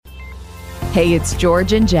Hey, it's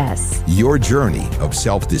George and Jess. Your journey of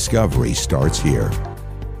self-discovery starts here.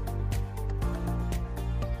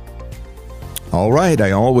 All right,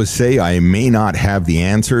 I always say I may not have the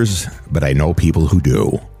answers, but I know people who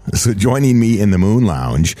do. So joining me in the Moon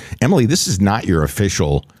Lounge, Emily, this is not your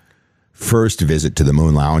official first visit to the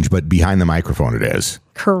Moon Lounge, but behind the microphone it is.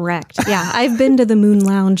 Correct. Yeah, I've been to the Moon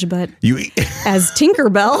Lounge, but as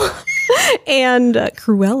Tinkerbell and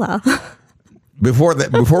Cruella. Before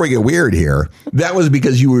we get weird here, that was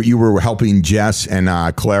because you were helping Jess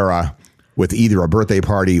and Clara with either a birthday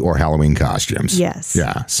party or Halloween costumes. Yes.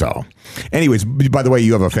 Yeah. So, anyways, by the way,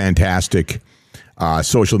 you have a fantastic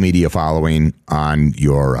social media following on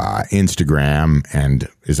your Instagram, and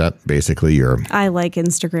is that basically your? I like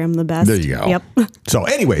Instagram the best. There you go. Yep. So,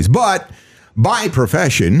 anyways, but by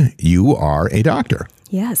profession, you are a doctor.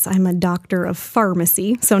 Yes, I'm a doctor of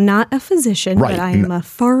pharmacy, so not a physician, Right. but I am a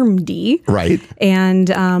PharmD. Right.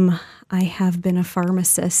 And I have been a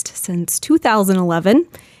pharmacist since 2011,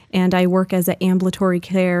 and I work as an ambulatory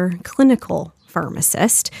care clinical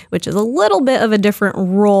pharmacist, which is a little bit of a different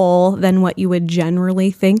role than what you would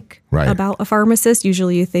generally think about a pharmacist.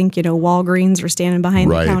 Usually you think, Walgreens or standing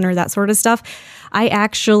behind the counter, that sort of stuff. I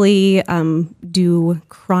actually do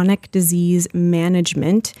chronic disease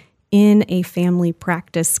management in a family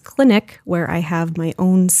practice clinic where I have my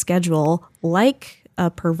own schedule like a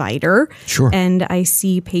provider. Sure. And I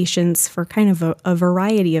see patients for kind of a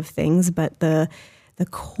variety of things, but the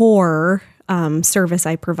core service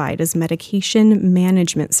I provide is medication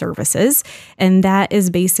management services, and that is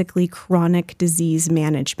basically chronic disease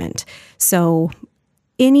management. So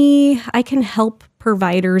I can help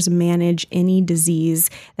providers manage any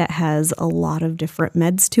disease that has a lot of different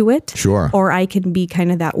meds to it. Sure. Or I can be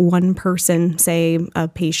kind of that one person, say a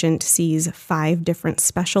patient sees 5 different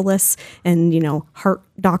specialists and, heart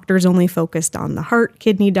doctors only focused on the heart,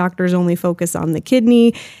 kidney doctors only focus on the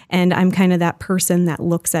kidney. And I'm kind of that person that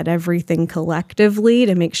looks at everything collectively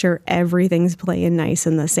to make sure everything's playing nice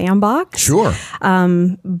in the sandbox. Sure.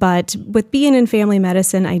 But with being in family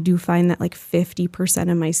medicine, I do find that like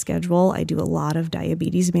 50% of my schedule, I do a lot of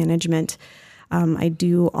diabetes management. I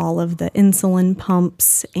do all of the insulin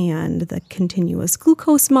pumps and the continuous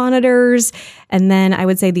glucose monitors. And then I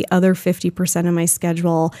would say the other 50% of my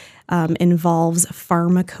schedule involves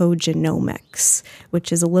pharmacogenomics,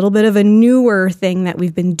 which is a little bit of a newer thing that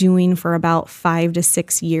we've been doing for about 5 to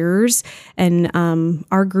 6 years. And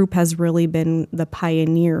our group has really been the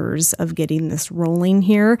pioneers of getting this rolling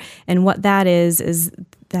here. And what that is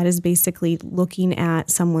that is basically looking at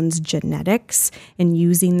someone's genetics and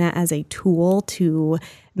using that as a tool to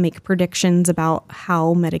make predictions about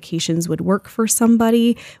how medications would work for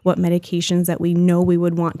somebody, what medications that we know we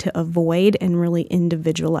would want to avoid, and really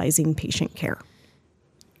individualizing patient care.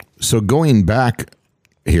 So going back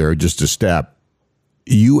here just a step,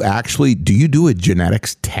 do you do a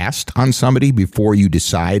genetics test on somebody before you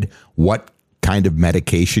decide what kind of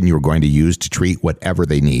medication you're going to use to treat whatever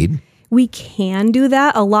they need? We can do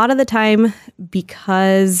that a lot of the time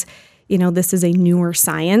because, this is a newer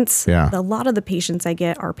science. Yeah. A lot of the patients I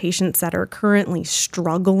get are patients that are currently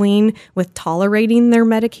struggling with tolerating their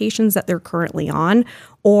medications that they're currently on.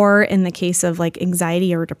 Or in the case of like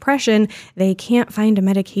anxiety or depression, they can't find a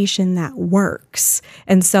medication that works.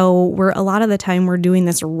 And so a lot of the time we're doing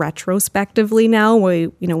this retrospectively now.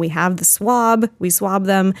 We have the swab, we swab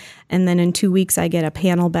them, and then in 2 weeks I get a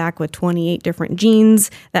panel back with 28 different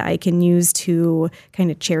genes that I can use to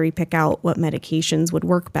kind of cherry pick out what medications would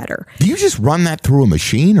work better. Do you just run that through a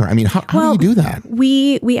machine? Or how do you do that?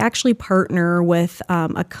 We actually partner with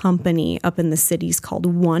a company up in the cities called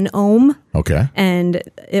Holm. Okay. And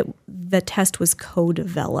the test was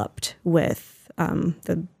co-developed with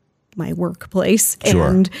my workplace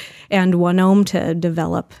Sure. and Holm to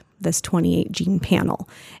develop this 28 gene panel.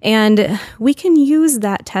 And we can use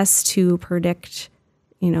that test to predict,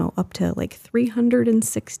 up to like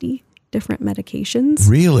 360 different medications.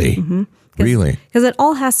 Really? Mm-hmm. Really? Because it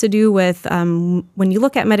all has to do with when you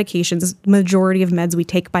look at medications, majority of meds we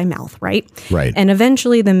take by mouth, right? Right. And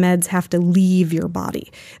eventually the meds have to leave your body.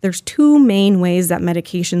 There's 2 main ways that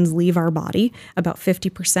medications leave our body. About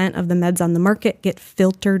 50% of the meds on the market get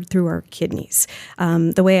filtered through our kidneys.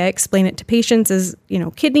 The way I explain it to patients is,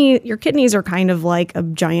 your kidneys are kind of like a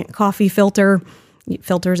giant coffee filter. It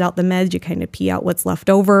filters out the meds, you kind of pee out what's left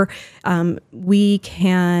over. We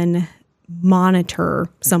can monitor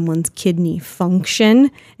someone's kidney function.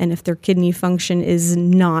 And if their kidney function is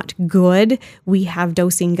not good, we have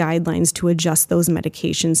dosing guidelines to adjust those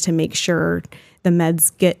medications to make sure the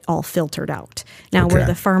meds get all filtered out. Now, where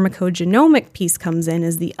the pharmacogenomic piece comes in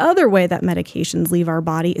is the other way that medications leave our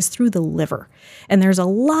body is through the liver. And there's a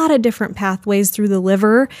lot of different pathways through the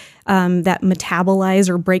liver that metabolize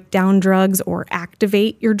or break down drugs or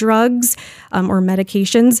activate your drugs or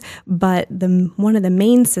medications. But one of the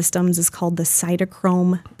main systems is called the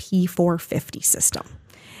cytochrome P450 system.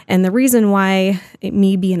 And the reason why,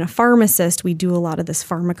 me being a pharmacist, we do a lot of this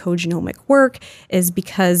pharmacogenomic work is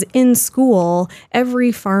because in school,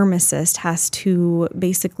 every pharmacist has to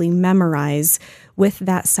basically memorize with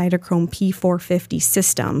that cytochrome P450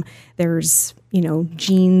 system. There's,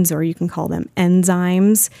 genes, or you can call them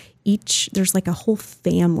enzymes. There's like a whole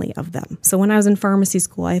family of them. So when I was in pharmacy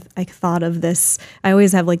school, I thought of this. I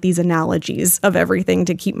always have like these analogies of everything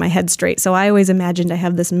to keep my head straight. So I always imagined I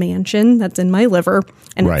have this mansion that's in my liver,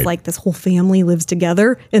 and it's like this whole family lives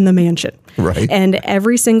together in the mansion. Right. And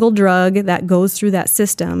every single drug that goes through that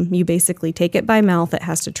system, you basically take it by mouth. It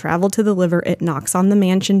has to travel to the liver. It knocks on the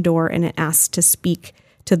mansion door, and it asks to speak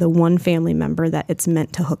to the one family member that it's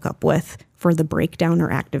meant to hook up with for the breakdown or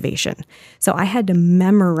activation. So I had to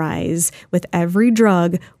memorize with every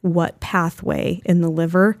drug what pathway in the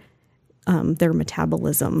liver their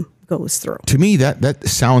metabolism goes through. To me, that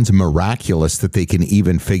sounds miraculous that they can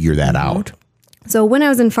even figure that out. So when I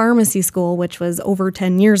was in pharmacy school, which was over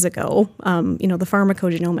 10 years ago, the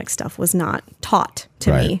pharmacogenomic stuff was not taught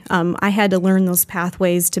to me. I had to learn those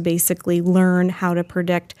pathways to basically learn how to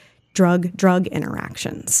predict drug-drug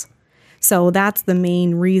interactions. So that's the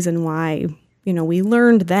main reason why, we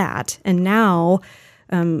learned that. And now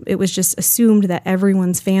it was just assumed that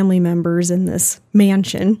everyone's family members in this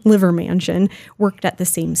liver mansion, worked at the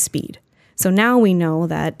same speed. So now we know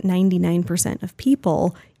that 99% of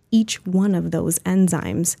people, each one of those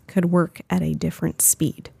enzymes could work at a different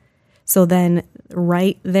speed. So then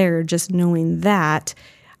right there, just knowing that,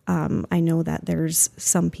 I know that there's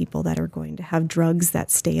some people that are going to have drugs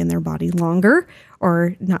that stay in their body longer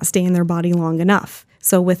or not stay in their body long enough.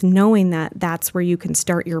 So with knowing that, that's where you can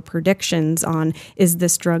start your predictions on, is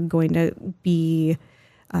this drug going to be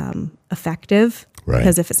effective? Right.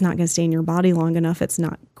 Because if it's not going to stay in your body long enough, it's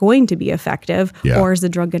not going to be effective. Yeah. Or is the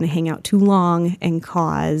drug going to hang out too long and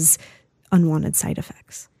cause unwanted side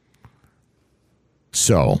effects?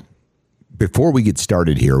 So before we get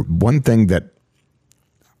started here, one thing that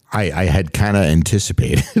I had kind of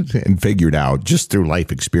anticipated and figured out just through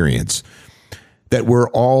life experience, that we're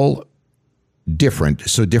all different.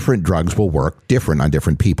 So different drugs will work different on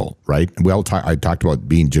different people, right? I talked about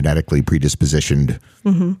being genetically predispositioned,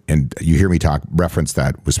 and you hear me reference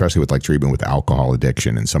that, especially with like treatment with alcohol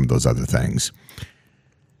addiction and some of those other things.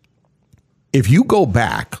 If you go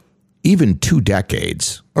back even 2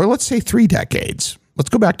 decades, or let's say 3 decades, let's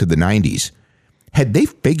go back to the 90s. Had they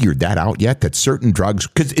figured that out yet, that certain drugs,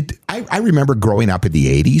 because I remember growing up in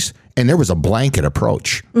the 80s, and there was a blanket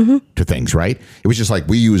approach to things, right? It was just like,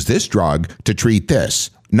 we use this drug to treat this,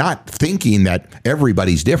 not thinking that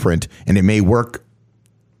everybody's different and it may work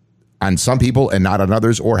on some people and not on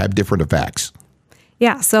others, or have different effects.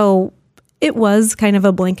 Yeah, so it was kind of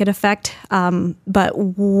a blanket effect, but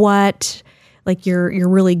what like your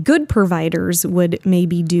really good providers would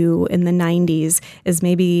maybe do in the 90s is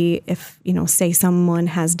maybe if, say someone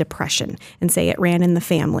has depression and say it ran in the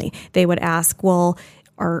family, they would ask, well,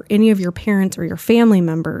 are any of your parents or your family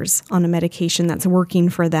members on a medication that's working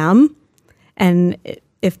for them? And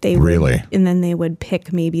if they really, and then they would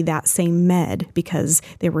pick maybe that same med because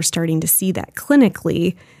they were starting to see that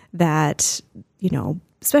clinically that,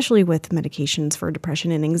 especially with medications for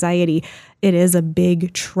depression and anxiety, it is a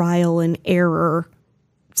big trial and error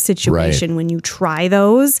situation when you try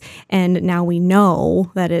those. And now we know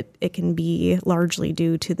that it can be largely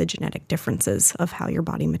due to the genetic differences of how your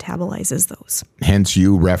body metabolizes those. Hence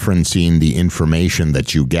you referencing the information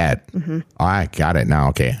that you get. I got it now.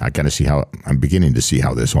 Okay. I'm beginning to see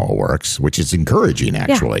how this all works, which is encouraging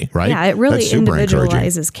actually, right? Yeah, it really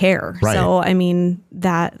individualizes care. Right. So,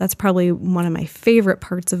 that's probably one of my favorite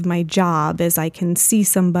parts of my job is I can see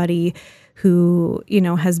somebody who,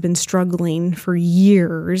 has been struggling for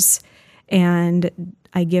years, and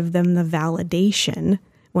I give them the validation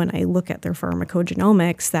when I look at their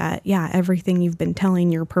pharmacogenomics that, everything you've been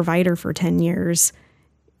telling your provider for 10 years,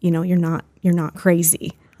 you're not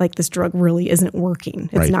crazy. Like, this drug really isn't working.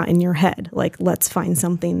 It's not in your head. Like, let's find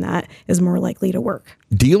something that is more likely to work.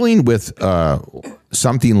 Dealing with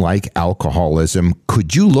something like alcoholism,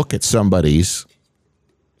 could you look at somebody's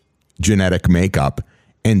genetic makeup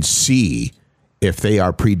and see if they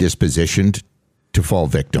are predispositioned to fall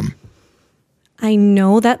victim? I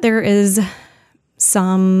know that there is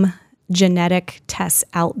some genetic tests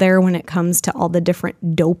out there when it comes to all the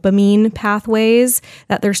different dopamine pathways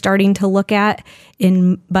that they're starting to look at.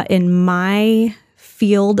 But in my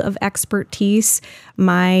field of expertise,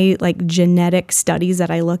 my like genetic studies that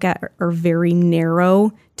I look at are very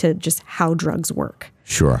narrow to just how drugs work.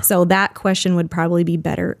 Sure. So that question would probably be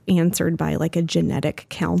better answered by like a genetic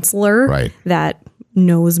counselor that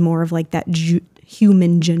knows more of like that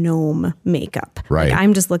human genome makeup. Right. Like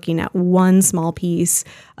I'm just looking at one small piece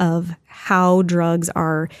of how drugs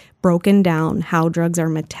are broken down, how drugs are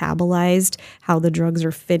metabolized, how the drugs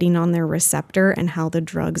are fitting on their receptor, and how the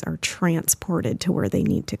drugs are transported to where they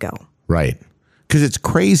need to go. Right. Because it's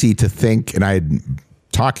crazy to think, and I had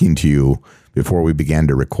talking to you before we began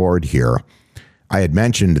to record here, I had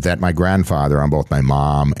mentioned that my grandfather on both my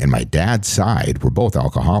mom and my dad's side were both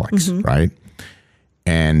alcoholics, right?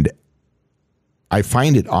 And I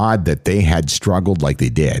find it odd that they had struggled like they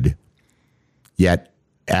did, yet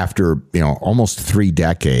after, almost 3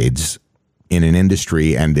 decades in an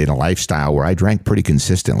industry and in a lifestyle where I drank pretty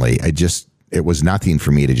consistently, it was nothing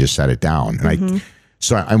for me to just set it down. And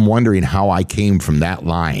so I'm wondering how I came from that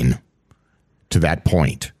line to that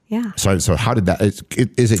point. Yeah. So how did that,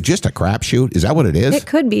 is it just a crapshoot? Is that what it is? It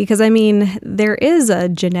could be, because I mean, there is a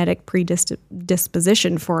genetic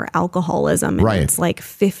predisposition for alcoholism. And it's like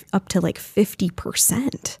up to like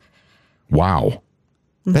 50%. Wow.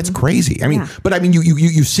 That's crazy. I mean, but I mean,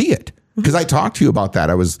 you see it, because I talked to you about that.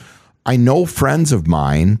 I know friends of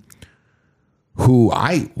mine who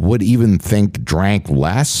I would even think drank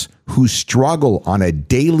less, who struggle on a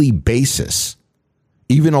daily basis.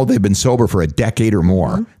 Even though they've been sober for a decade or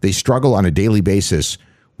more, they struggle on a daily basis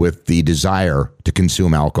with the desire to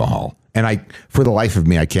consume alcohol. And for the life of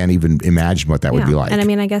me, I can't even imagine what that would be like. And I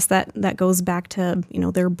mean, I guess that goes back to,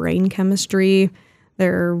 their brain chemistry.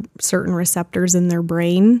 There are certain receptors in their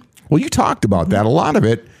brain. Well, you talked about that. A lot of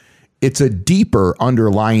it, it's a deeper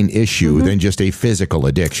underlying issue than just a physical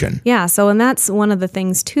addiction. Yeah. So, and that's one of the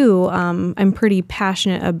things too. I'm pretty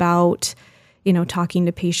passionate about talking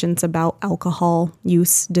to patients about alcohol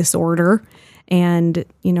use disorder and,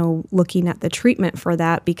 looking at the treatment for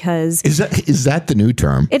that, because... Is that the new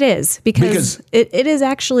term? It is, because it is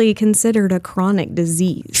actually considered a chronic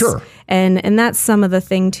disease. Sure. And that's some of the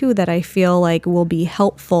thing, too, that I feel like will be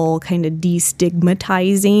helpful, kind of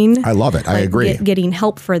destigmatizing. I love it. I agree. Getting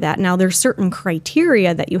help for that. Now, there's certain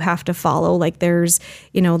criteria that you have to follow. Like there's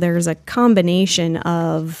a combination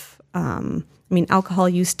of... alcohol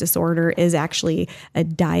use disorder is actually a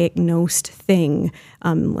diagnosed thing,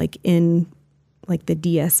 like in the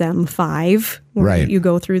DSM-5, where you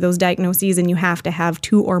go through those diagnoses, and you have to have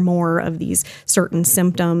 2 or more of these certain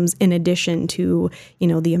symptoms in addition to,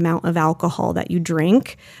 the amount of alcohol that you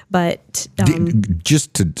drink. But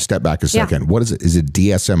just to step back a second, what is it? Is it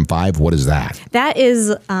DSM-5? What is that? That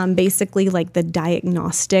is basically like the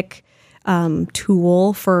diagnostic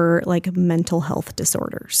tool for like mental health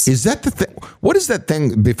disorders. Is that the thing? What is that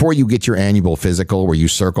thing before you get your annual physical where you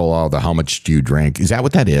circle all the how much do you drink? Is that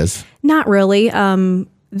what that is? Not really.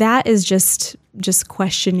 That is just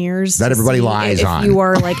questionnaires that everybody lies on. If you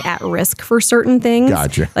are like at risk for certain things.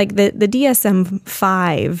 Gotcha. Like the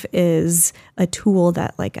DSM-5 is a tool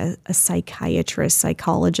that like a psychiatrist,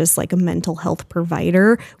 psychologist, like a mental health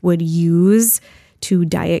provider would use to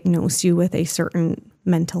diagnose you with a certain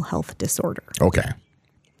mental health disorder. Okay.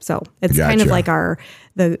 So it's kind of like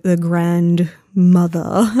the grandmother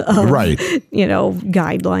of,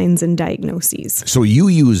 guidelines and diagnoses. So you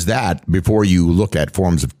use that before you look at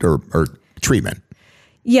forms of or treatment.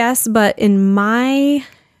 Yes, but in my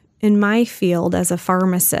field as a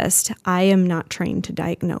pharmacist, I am not trained to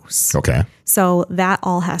diagnose. Okay. So that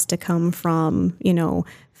all has to come from,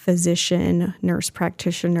 physician, nurse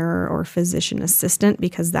practitioner, or physician assistant,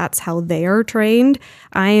 because that's how they are trained.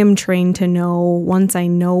 I am trained to know, once I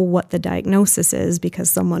know what the diagnosis is, because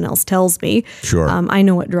someone else tells me, I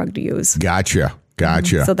know what drug to use. Gotcha.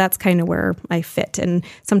 So that's kind of where I fit. And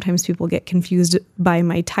sometimes people get confused by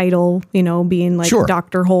my title, being like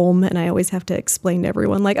Dr. Holm. And I always have to explain to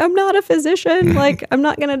everyone, like, I'm not a physician. Like, I'm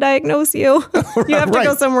not going to diagnose you. You have to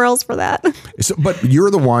go somewhere else for that. So, but you're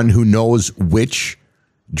the one who knows which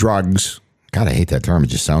drugs, God, I hate that term. It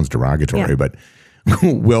just sounds derogatory, but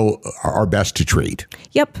are best to treat.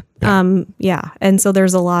 Yep. Yeah. And so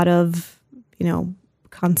there's a lot of,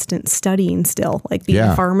 constant studying still. Like being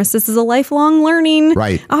a pharmacist is a lifelong learning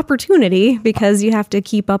opportunity, because you have to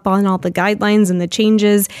keep up on all the guidelines and the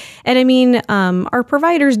changes. And I mean, our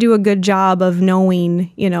providers do a good job of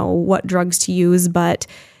knowing, what drugs to use, but,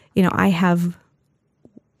 I have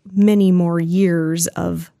many more years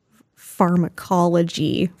of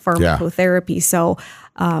pharmacology, pharmacotherapy. So,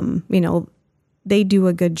 they do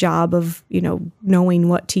a good job of, knowing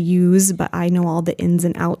what to use, but I know all the ins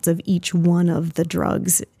and outs of each one of the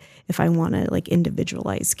drugs if I want to like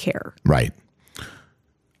individualize care. Right.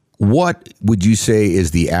 What would you say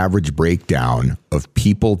is the average breakdown of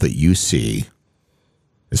people that you see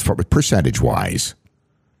as far as percentage-wise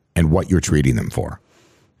and what you're treating them for?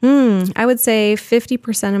 I would say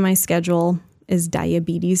 50% of my schedule is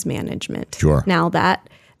diabetes management. Sure. Now that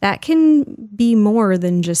can be more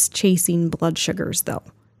than just chasing blood sugars though,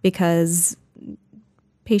 because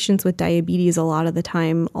patients with diabetes a lot of the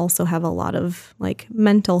time also have a lot of like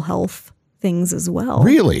mental health things as well.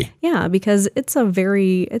 Really? Yeah, because it's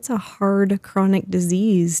a hard chronic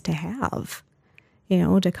disease to have,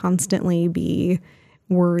 to constantly be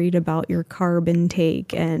worried about your carb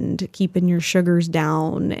intake and keeping your sugars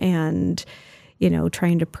down and,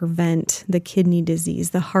 trying to prevent the kidney disease,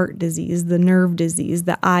 the heart disease, the nerve disease,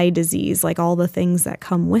 the eye disease, like all the things that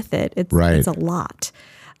come with it. It's a lot.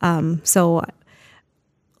 So a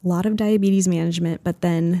lot of diabetes management, but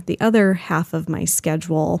then the other half of my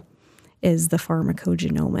schedule is the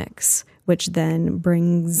pharmacogenomics, which then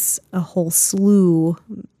brings a whole slew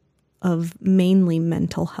of mainly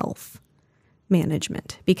mental health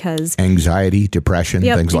management, because anxiety, depression,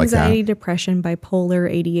 things like that. Anxiety, depression, bipolar,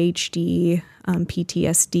 ADHD,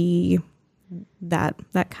 PTSD,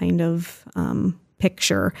 that kind of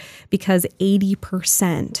picture, because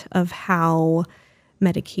 80% of how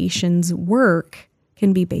medications work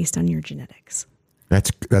can be based on your genetics. That's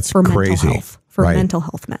for crazy. Mental health, for mental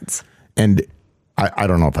health meds. And I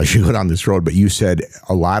don't know if I should go down this road, but you said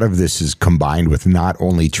a lot of this is combined with not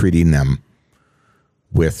only treating them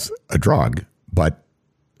with a drug, but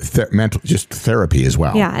just therapy as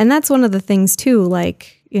well. Yeah, and that's one of the things too.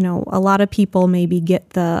 Like, a lot of people maybe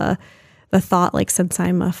get the thought, like, since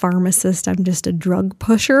I'm a pharmacist, I'm just a drug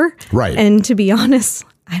pusher. Right. And to be honest,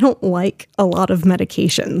 I don't like a lot of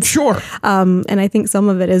medications. Sure. And I think some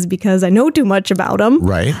of it is because I know too much about them.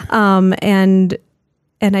 Right. And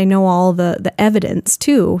I know all the evidence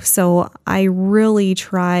too. So I really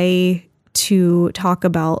try to talk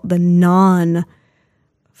about the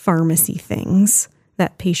non-pharmacy things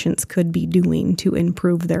that patients could be doing to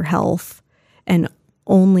improve their health, and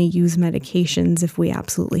only use medications if we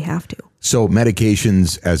absolutely have to. So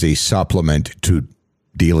medications as a supplement to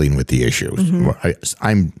dealing with the issues.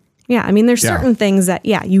 Mm-hmm. There's certain things that,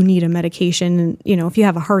 you need a medication. If you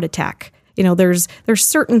have a heart attack, there's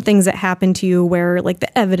certain things that happen to you where, like,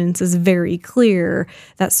 the evidence is very clear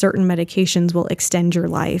that certain medications will extend your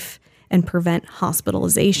life and prevent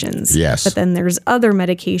hospitalizations. Yes. But then there's other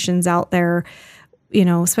medications out there,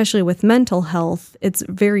 especially with mental health. It's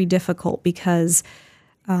very difficult because,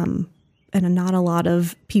 and not a lot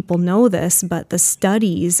of people know this, but the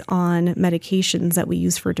studies on medications that we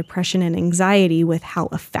use for depression and anxiety, with how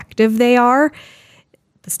effective they are,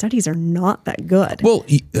 the studies are not that good. Well,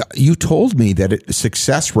 you told me that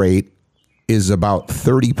success rate is about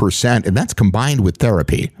 30%, and that's combined with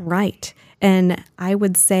therapy. Right. And I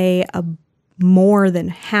would say more than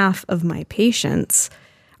half of my patients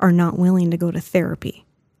are not willing to go to therapy.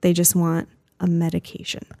 They just want a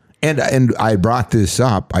medication. And I brought this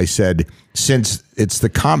up. I said, since it's the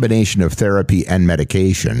combination of therapy and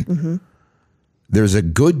medication, mm-hmm. there's a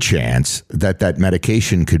good chance that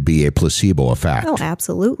medication could be a placebo effect. Oh,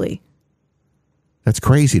 absolutely. That's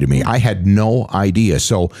crazy to me. I had no idea.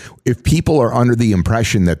 So if people are under the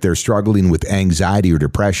impression that they're struggling with anxiety or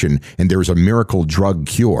depression and there's a miracle drug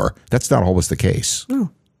cure, that's not always the case.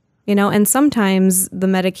 No. And sometimes the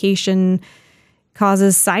medication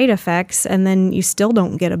causes side effects and then you still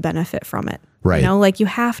don't get a benefit from it. Right. Like, you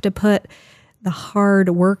have to put the hard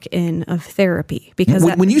work in of therapy, because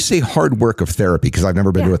when you say hard work of therapy, because I've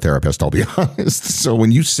never been to a therapist, I'll be honest. So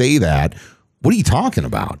when you say that, what are you talking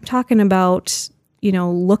about? I'm talking about,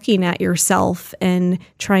 looking at yourself and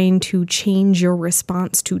trying to change your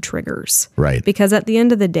response to triggers. Right. Because at the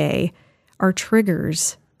end of the day, our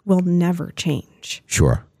triggers will never change.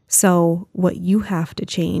 Sure. So what you have to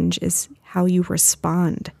change is how you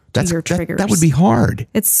respond to your triggers. That would be hard.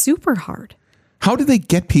 It's super hard. How do they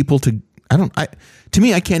get people to, to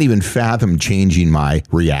me, I can't even fathom changing my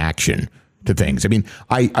reaction to things. I mean,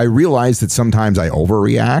 I realize that sometimes I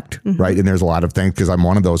overreact, mm-hmm. right? And there's a lot of things, because I'm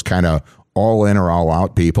one of those kind of all in or all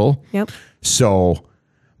out people. Yep. So,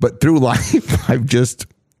 but through life, I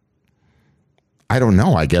don't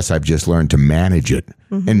know. I guess I've just learned to manage it,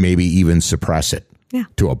 mm-hmm. and maybe even suppress it. Yeah.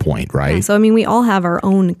 To a point, right? Yeah, so, we all have our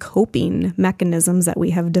own coping mechanisms that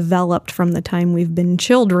we have developed from the time we've been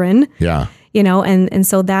children. Yeah. And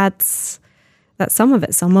so that's some of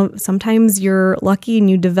it. Sometimes you're lucky and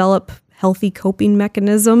you develop healthy coping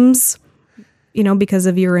mechanisms. because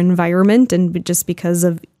of your environment and just because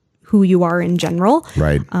of who you are in general.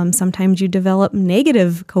 Right. Sometimes you develop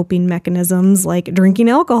negative coping mechanisms like drinking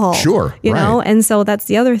alcohol. Sure. You know, and so that's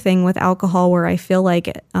the other thing with alcohol where I feel like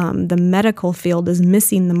the medical field is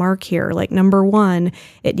missing the mark here. Like, number one,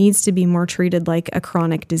 it needs to be more treated like a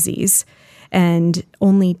chronic disease. And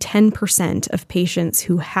only 10% of patients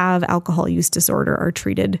who have alcohol use disorder are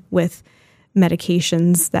treated with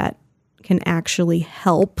medications that can actually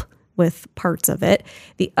help with parts of it.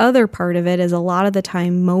 The other part of it is a lot of the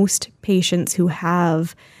time, most patients who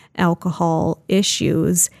have alcohol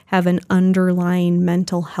issues have an underlying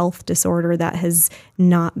mental health disorder that has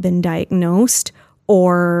not been diagnosed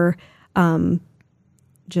or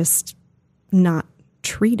just not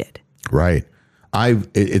treated. Right.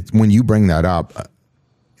 When you bring that up,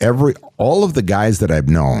 all of the guys that I've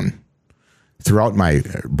known throughout my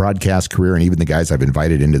broadcast career, and even the guys I've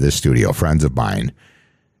invited into this studio, friends of mine,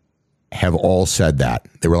 have all said that.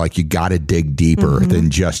 They were like, you got to dig deeper than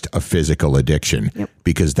just a physical addiction,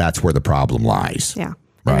 because that's where the problem lies. Yeah.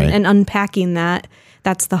 Right. And unpacking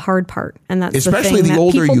that's the hard part. And that's especially the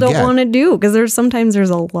thing that people don't want to do, because there's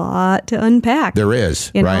a lot to unpack. There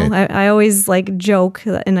is. Right. I always joke,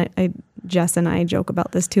 and Jess and I joke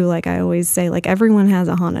about this too. Like, I always say, everyone has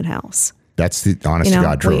a haunted house. That's the honest to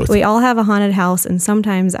God truth. We all have a haunted house, and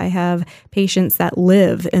sometimes I have patients that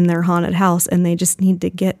live in their haunted house, and they just need to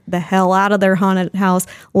get the hell out of their haunted house,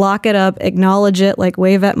 lock it up, acknowledge it,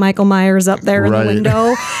 wave at Michael Myers up there in the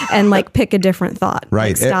window, and pick a different thought.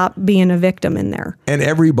 Right. Stop being a victim in there. And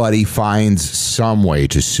everybody finds some way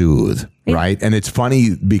to soothe. Yeah. Right. And it's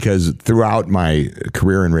funny because throughout my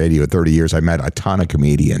career in radio, 30 years, I met a ton of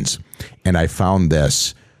comedians, and I found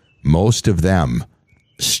this: most of them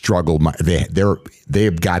struggle.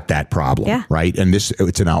 They've got that problem, right? And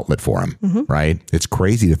it's an outlet for them, right? It's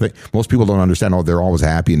crazy to think. Most people don't understand. Oh, they're always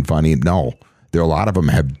happy and funny. No, a lot of them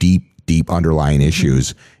have deep underlying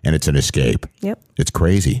issues, and it's an escape. Yep, it's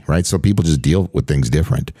crazy, right? So people just deal with things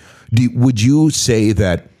different. Would you say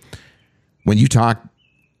that when you talk?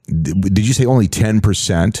 Did you say only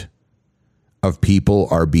 10% of people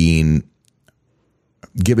are being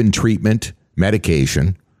given treatment,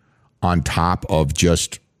 medication, on top of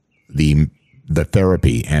just the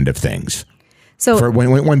therapy end of things? So for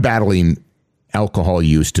when battling alcohol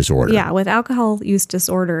use disorder. Yeah, with alcohol use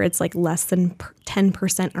disorder, it's less than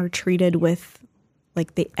 10% are treated with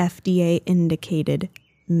the FDA indicated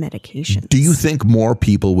medications. Do you think more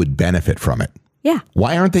people would benefit from it? Yeah.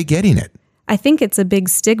 Why aren't they getting it? I think it's a big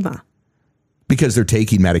stigma. Because they're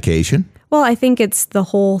taking medication? Well, I think it's the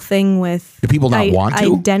whole thing with do people not want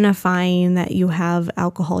to? Identifying that you have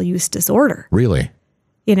alcohol use disorder. Really?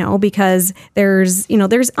 Because there's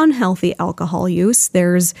unhealthy alcohol use.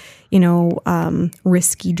 There's,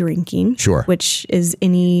 risky drinking. Sure. Which is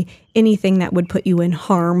anything that would put you in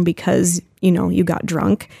harm because, you got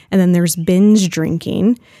drunk. And then there's binge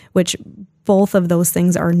drinking, which both of those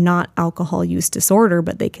things are not alcohol use disorder,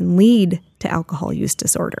 but they can lead to alcohol use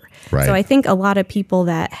disorder. Right. So I think a lot of people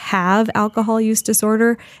that have alcohol use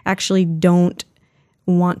disorder actually don't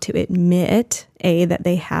want to admit, that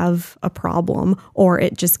they have a problem, or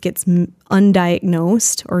it just gets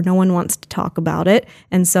undiagnosed, or no one wants to talk about it.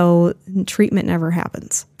 And so treatment never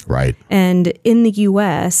happens. Right. And in the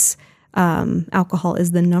U.S., alcohol is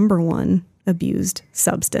the number one abused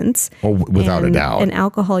substance. Oh, without a doubt. And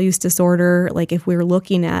alcohol use disorder, if we're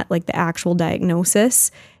looking at the actual diagnosis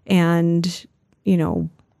and,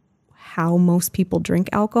 how most people drink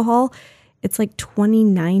alcohol, it's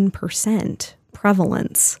 29%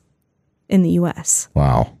 prevalence in the U.S.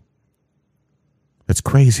 Wow. That's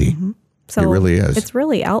crazy. So it really is. It's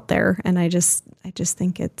really out there. And I just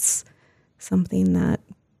think it's something that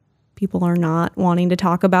people are not wanting to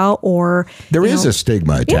talk about, or there is a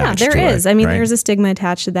stigma attached. Yeah, there is. Right? There's a stigma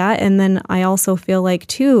attached to that. And then I also feel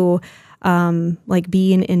too,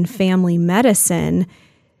 being in family medicine,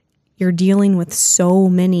 you're dealing with so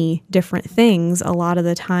many different things. A lot of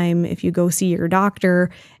the time, if you go see your doctor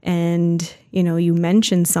and, you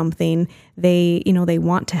mention something, they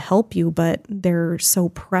want to help you, but they're so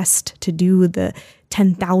pressed to do the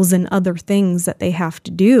 10,000 other things that they have to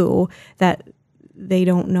do that they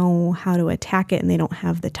don't know how to attack it, and they don't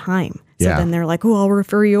have the time. So then they're like, oh, I'll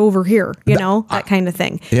refer you over here, that kind of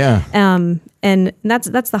thing. Yeah. And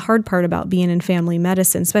that's the hard part about being in family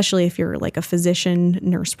medicine, especially if you're a physician,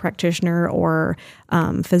 nurse practitioner, or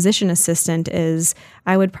physician assistant, is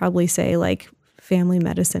I would probably say family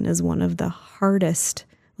medicine is one of the hardest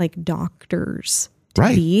doctors to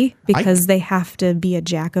Right. be, because they have to be a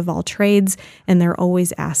jack of all trades, and they're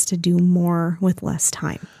always asked to do more with less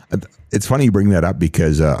time. It's funny you bring that up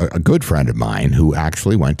because a good friend of mine who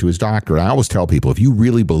actually went to his doctor, and I always tell people, if you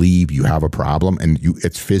really believe you have a problem and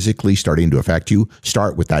it's physically starting to affect you,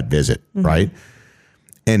 start with that visit, right?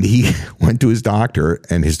 And he went to his doctor,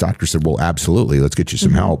 and his doctor said, well, absolutely, let's get you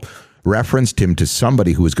some help. Referenced him to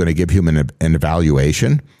somebody who was going to give him an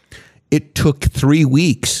evaluation. It took 3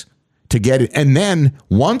 weeks to get it. And then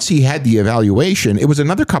once he had the evaluation, it was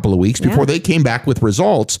another couple of weeks before they came back with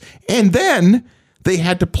results. And then they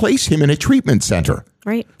had to place him in a treatment center.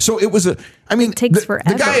 Right. So it was it takes forever.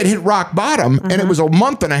 The guy had hit rock bottom, and it was a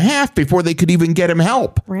month and a half before they could even get him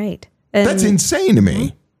help. Right. That's insane to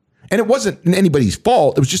me. And it wasn't anybody's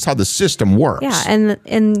fault. It was just how the system works. Yeah.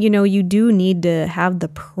 And you do need to have the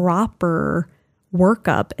proper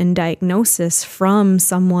workup and diagnosis from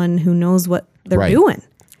someone who knows what they're doing.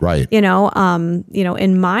 Right.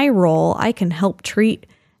 In my role, I can help treat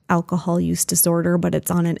alcohol use disorder, but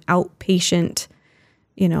it's on an outpatient,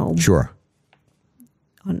 Sure.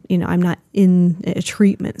 I'm not in a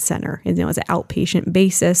treatment center. It's an outpatient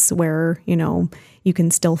basis where, you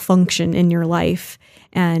can still function in your life.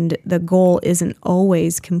 And the goal isn't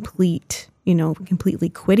always completely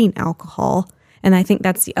quitting alcohol. And I think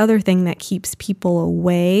that's the other thing that keeps people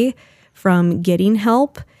away from getting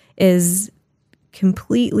help is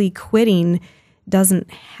completely quitting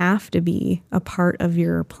doesn't have to be a part of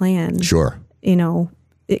your plan. Sure.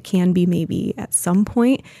 It can be maybe at some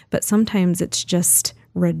point, but sometimes it's just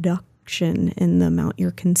reduction in the amount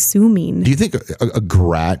you're consuming. Do you think a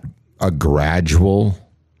gradual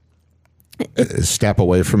step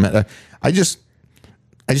away from it? I just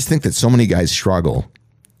think that so many guys struggle.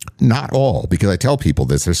 Not all, because I tell people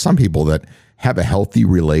this. There's some people that have a healthy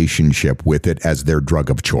relationship with it as their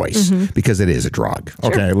drug of choice because it is a drug.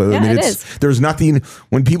 Sure. Okay. Yeah, it is. There's nothing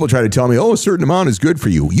when people try to tell me, a certain amount is good for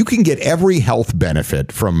you. You can get every health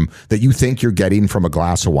benefit from that you think you're getting from a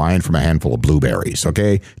glass of wine from a handful of blueberries.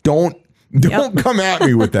 Okay. Don't come at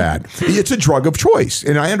me with that. It's a drug of choice.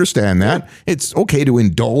 And I understand that. It's okay to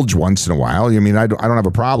indulge once in a while. I mean, I don't have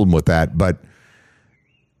a problem with that, but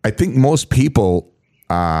I think most people,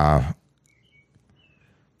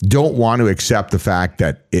 don't want to accept the fact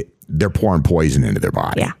that they're pouring poison into their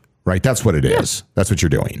body. Yeah. Right? That's what it is. That's what you're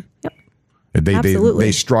doing. Yep. Absolutely.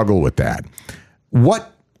 They struggle with that.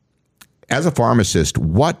 As a pharmacist,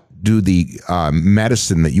 what do the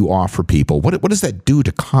medicine that you offer people, what does that do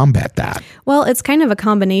to combat that? Well, it's kind of a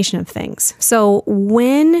combination of things. So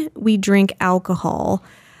when we drink alcohol,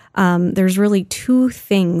 there's really two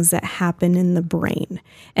things that happen in the brain.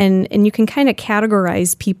 And you can kind of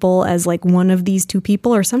categorize people as like one of these two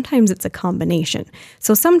people, or sometimes it's a combination.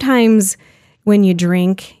 So sometimes when you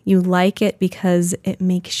drink, you like it because it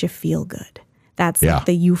makes you feel good. That's like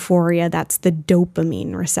the euphoria. That's the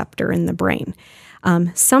dopamine receptor in the brain.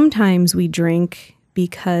 Sometimes we drink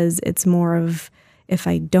because it's more of, if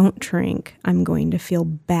I don't drink, I'm going to feel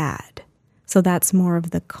bad. So that's more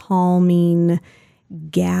of the calming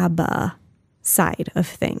GABA side of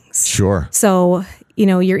things. Sure. So,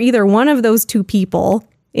 you're either one of those two people,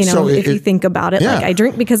 if you think about it, like I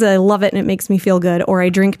drink because I love it and it makes me feel good, or I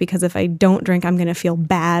drink because if I don't drink, I'm going to feel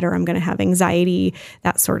bad or I'm going to have anxiety,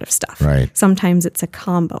 that sort of stuff. Right. Sometimes it's a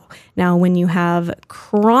combo. Now, when you have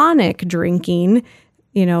chronic drinking,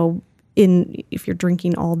 if you're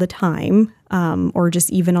drinking all the time, or just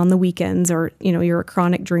even on the weekends, or, you're a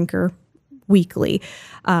chronic drinker weekly,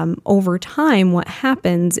 over time, what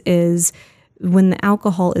happens is when the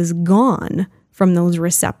alcohol is gone from those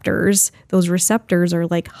receptors are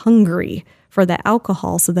like hungry for the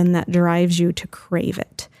alcohol. So then that drives you to crave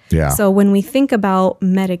it. Yeah. So when we think about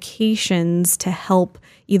medications to help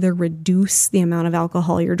either reduce the amount of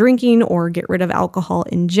alcohol you're drinking or get rid of alcohol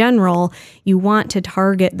in general, you want to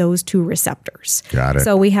target those two receptors. Got it.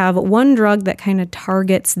 So we have one drug that kind of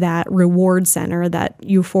targets that reward center, that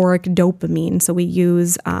euphoric dopamine. So we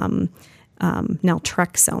use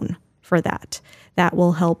naltrexone for that. That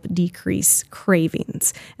will help decrease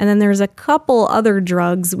cravings. And then there's a couple other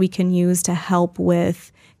drugs we can use to help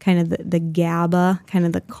with kind of the GABA, kind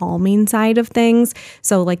of the calming side of things.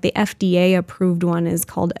 So like the FDA approved one is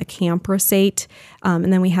called acamprosate.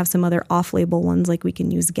 And then we have some other off-label ones, like we can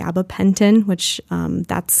use gabapentin, which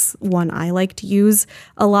that's one I like to use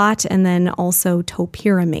a lot. And then also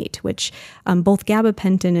topiramate, which both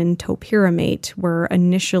gabapentin and topiramate were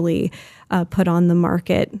initially put on the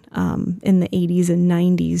market in the 80s and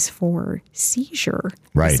 90s for seizure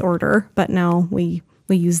disorder. But now we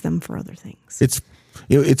use them for other things. It's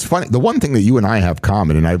funny. The one thing that you and I have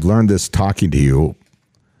common, and I've learned this talking to you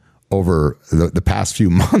over the past few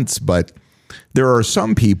months, but there are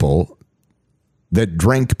some people that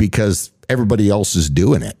drink because everybody else is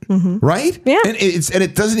doing it, right? Yeah. And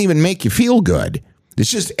it doesn't even make you feel good. It's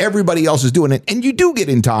just everybody else is doing it. And you do get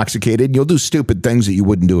intoxicated. You'll do stupid things that you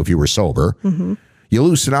wouldn't do if you were sober. You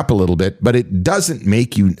loosen up a little bit, but it doesn't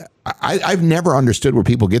make you... I've never understood where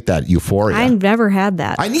people get that euphoria. I've never had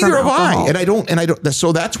that. Neither have I. And I don't.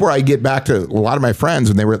 So that's where I get back to a lot of my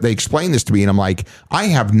friends when they explained this to me, and I'm like, I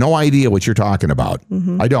have no idea what you're talking about.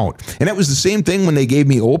 I don't. And it was the same thing when they gave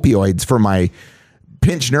me opioids for my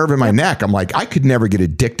pinched nerve in my neck. I'm like, I could never get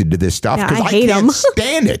addicted to this stuff because I can't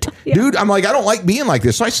stand it. Dude, I'm like, I don't like being like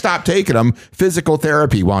this. So I stopped taking them. Physical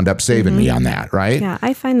therapy wound up saving me on that, right? Yeah,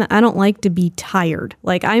 I find that I don't like to be tired.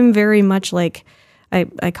 Like, I'm very much like,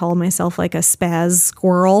 I call myself like a spaz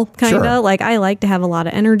squirrel, kind of. Sure. Like, I like to have a lot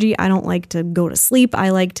of energy. I don't like to go to sleep. I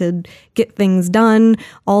like to get things done,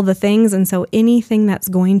 all the things. And so anything that's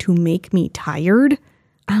going to make me tired,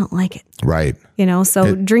 I don't like it. Right.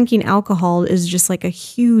 So drinking alcohol is just like a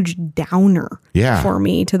huge downer for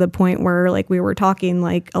me, to the point where, like we were talking,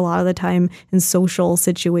 like a lot of the time in social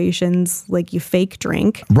situations, like you fake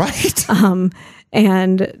drink. Right. And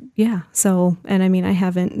I mean, I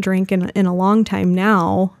haven't drank in a long time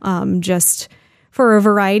now, just for a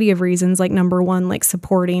variety of reasons. Like, number one, like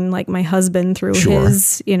supporting like my husband through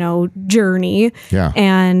his, journey. Yeah.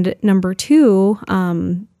 And number two,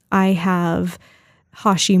 I have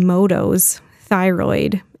Hashimoto's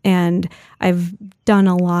thyroid, and I've done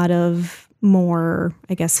a lot of more,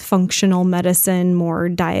 I guess, functional medicine, more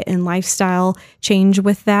diet and lifestyle change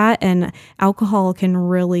with that. And alcohol can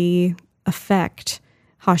really affect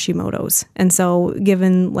Hashimoto's. And so,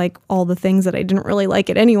 given like all the things that I didn't really like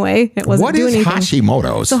it anyway, it wasn't doing anything. What is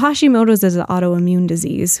Hashimoto's? So Hashimoto's is an autoimmune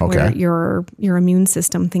disease where your immune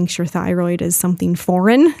system thinks your thyroid is something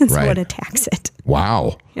foreign, and so it attacks it.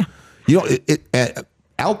 Wow. Yeah.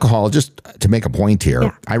 Alcohol, just to make a point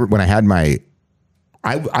here, when I had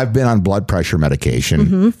I've been on blood pressure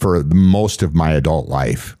medication for most of my adult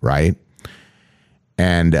life, right?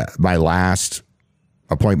 And my last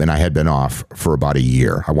appointment, I had been off for about a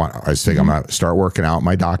year. I was thinking, I'm going to start working out.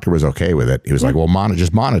 My doctor was okay with it. He was like, well,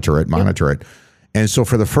 just monitor it. And so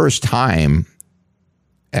for the first time,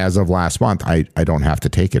 as of last month, I don't have to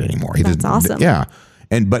take it anymore. That's awesome. Yeah.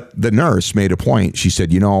 But the nurse made a point. She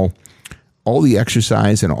said, all the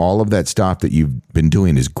exercise and all of that stuff that you've been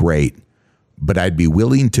doing is great, but I'd be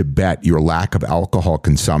willing to bet your lack of alcohol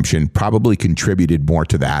consumption probably contributed more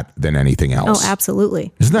to that than anything else. Oh,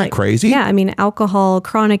 absolutely. Isn't that crazy? Yeah. I mean, alcohol,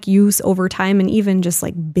 chronic use over time, and even just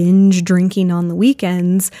like binge drinking on the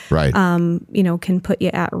weekends, right. Can put you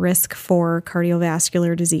at risk for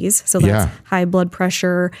cardiovascular disease. So that's high blood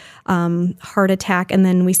pressure, heart attack. And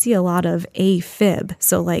then we see a lot of AFib.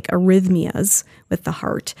 So like arrhythmias with the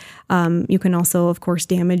heart. You can also, of course,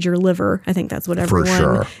 damage your liver. I think that's what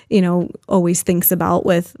everyone, always thinks about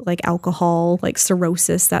with like alcohol, like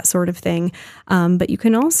cirrhosis, that sort of thing. But you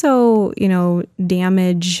can also,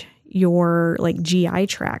 damage your like GI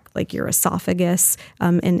tract, like your esophagus,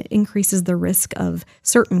 and increases the risk of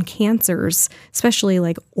certain cancers, especially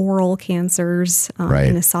like oral cancers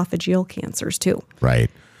and esophageal cancers too. Right.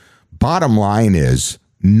 Bottom line is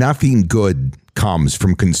nothing good comes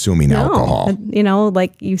from consuming alcohol.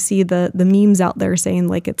 Like you see the memes out there saying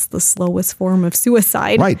like it's the slowest form of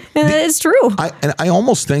suicide. Right. And it's true. I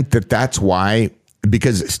almost think that's why,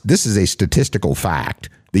 because this is a statistical fact.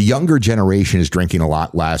 The younger generation is drinking a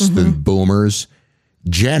lot less than boomers.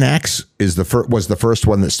 Gen X was the first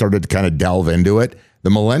one that started to kind of delve into it. The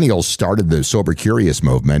millennials started the sober curious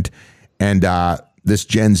movement, and this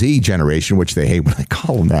Gen Z generation, which they hate when I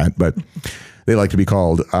call them that, but they like to be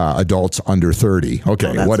called adults under 30.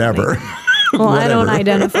 Okay, whatever. Well, I don't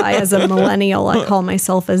identify as a millennial. I call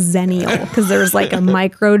myself a zennial because there's like a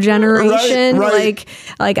micro generation. Right.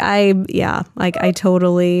 I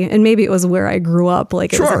totally, and maybe it was where I grew up.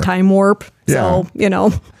 Like it was a time warp. Yeah.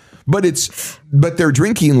 So, But they're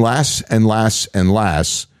drinking less and less and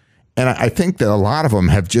less. And I think that a lot of them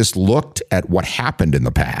have just looked at what happened in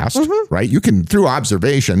the past, right? You can, through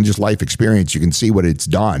observation, just life experience, you can see what it's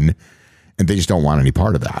done. And they just don't want any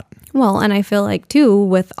part of that. Well, and I feel like too,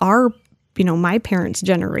 with our, my parents'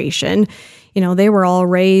 generation, they were all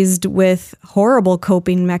raised with horrible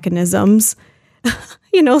coping mechanisms.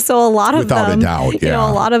 So a lot of Without them, a doubt,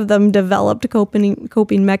 a lot of them developed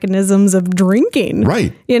coping mechanisms of drinking,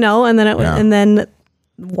 right? And then and then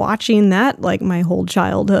watching that like my whole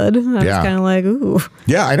childhood, I was kind of like, ooh,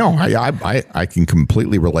 yeah, I know, I can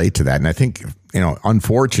completely relate to that, and I think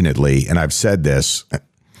unfortunately, and I've said this,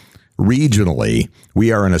 regionally,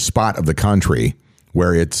 we are in a spot of the country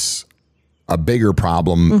where it's a bigger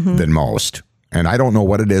problem than most. And I don't know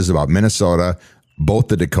what it is about Minnesota, both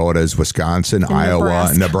the Dakotas, Wisconsin, and Iowa,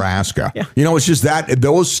 and Nebraska. Yeah. It's just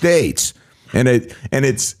those states. And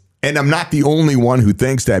I'm not the only one who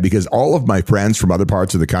thinks that, because all of my friends from other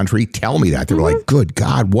parts of the country tell me that. They're like, good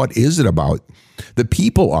God, what is it about the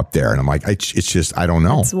people up there? And I'm like, it's just, I don't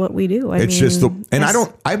know. It's what we do. I've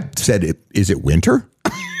said, is it winter?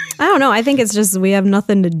 I don't know. I think it's just we have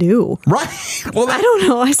nothing to do. Right. Well, I don't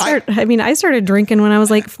know. I started drinking when I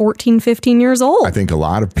was like 14, 15 years old. I think a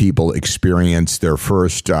lot of people experience their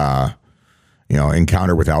first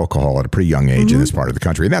encounter with alcohol at a pretty young age in this part of the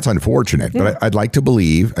country. And that's unfortunate. Yeah. But I'd like to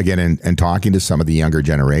believe, again, in talking to some of the younger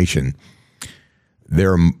generation,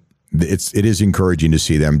 it is encouraging to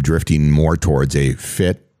see them drifting more towards a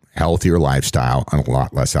fit, healthier lifestyle and a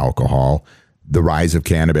lot less alcohol. The rise of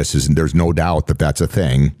cannabis there's no doubt that that's a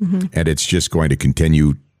thing, and it's just going to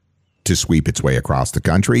continue to sweep its way across the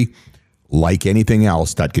country. Like anything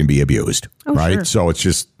else that can be abused, right? Sure. So it's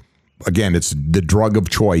just, again, it's the drug of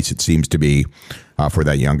choice, it seems to be for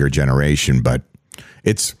that younger generation. But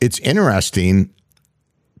it's interesting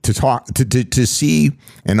to talk to see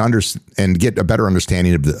and get a better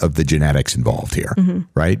understanding of the genetics involved here,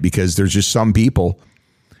 right? Because there's just some people.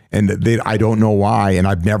 And I don't know why, and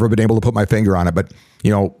I've never been able to put my finger on it. But,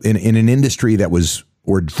 in an industry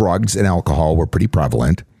where drugs and alcohol were pretty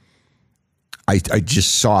prevalent, I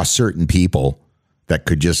just saw certain people that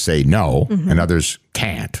could just say no, and others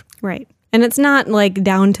can't. Right. And it's not like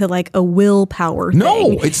down to like a willpower thing.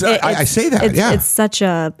 No, I say that.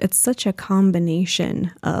 It's such a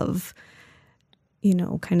combination of,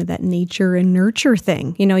 kind of that nature and nurture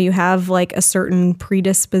thing. You have like a certain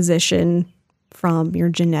predisposition from your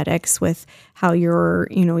genetics with how your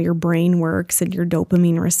brain works and your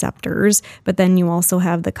dopamine receptors. But then you also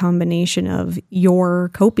have the combination of your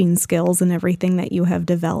coping skills and everything that you have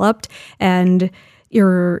developed and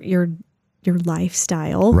your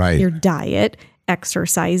lifestyle, right, your diet,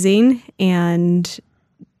 exercising. And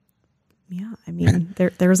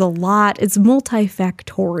there's a lot. It's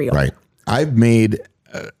multifactorial. Right. I've made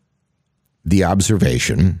the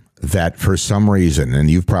observation that for some reason,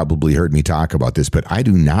 and you've probably heard me talk about this, but I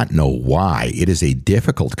do not know why it is a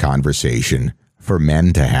difficult conversation for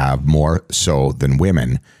men to have more so than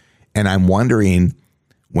women. And I'm wondering,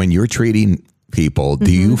 when you're treating people,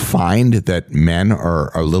 do you find that men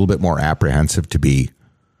are a little bit more apprehensive to be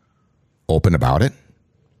open about it?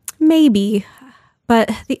 Maybe. But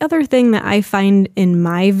the other thing that I find in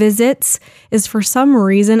my visits is, for some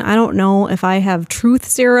reason, I don't know if I have truth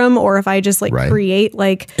serum or if I just create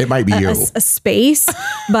it might be a space.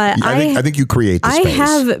 But I think you create the space. I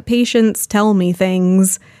have patients tell me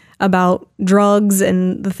things about drugs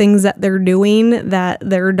and the things that they're doing that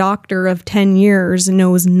their doctor of 10 years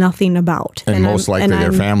knows nothing about. And most likely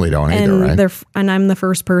their family don't either, right? And I'm the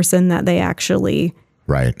first person that they actually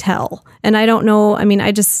tell. And I don't know.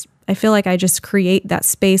 I feel like I just create that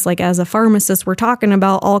space. Like, as a pharmacist, we're talking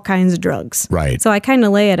about all kinds of drugs. Right. So I kind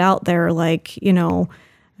of lay it out there like, no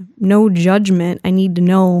judgment. I need to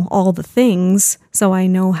know all the things so I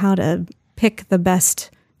know how to pick the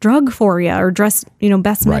best drug for you or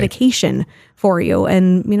best medication for you.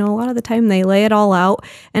 And, a lot of the time they lay it all out.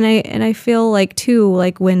 And I feel like too,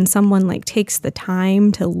 like when someone like takes the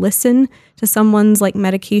time to listen to someone's like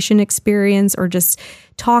medication experience or just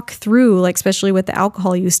talk through, like, especially with the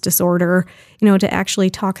alcohol use disorder, to actually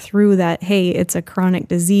talk through that, hey, it's a chronic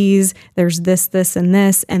disease. There's this, and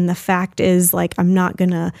this. And the fact is, like, I'm not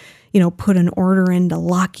going to, put an order in to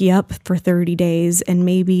lock you up for 30 days. And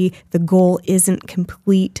maybe the goal isn't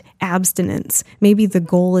complete abstinence. Maybe the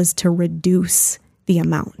goal is to reduce the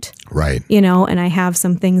amount. Right. And I have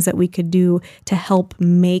some things that we could do to help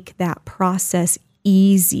make that process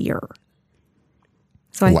easier.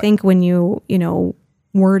 So I think when you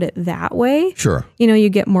word it that way, sure, you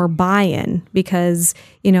get more buy-in because,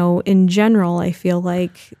 in general, I feel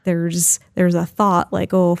like there's a thought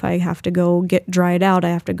like, oh, if I have to go get dried out, I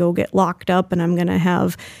have to go get locked up and I'm going to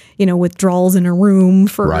have, withdrawals in a room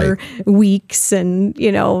for weeks and,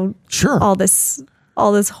 sure,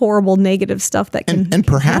 all this horrible negative stuff that can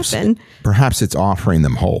happen. Perhaps it's offering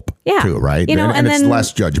them hope too, right? And it's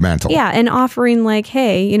less judgmental. Yeah, and offering like,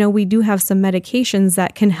 hey, we do have some medications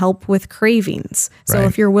that can help with cravings. So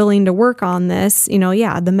if you're willing to work on this, the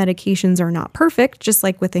medications are not perfect, just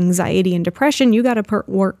like with anxiety and depression, you got to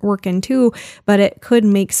work in too, but it could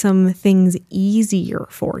make some things easier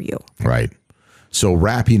for you. Right. So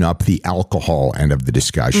wrapping up the alcohol end of the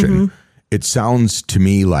discussion, it sounds to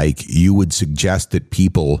me like you would suggest that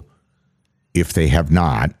people, if they have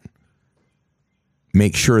not,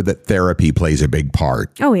 make sure that therapy plays a big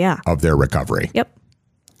part of their recovery. Yep.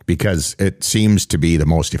 because it seems to be the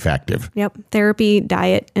most effective. Yep. Therapy,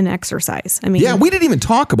 diet, and exercise. I mean, yeah, we didn't even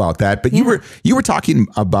talk about that, but you were talking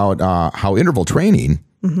about how interval training,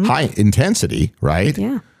 high intensity, right?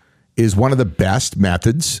 Yeah. Is one of the best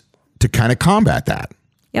methods to kind of combat that.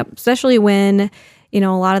 Yep. Especially when, a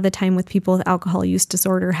lot of the time with people with alcohol use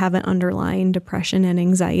disorder have an underlying depression and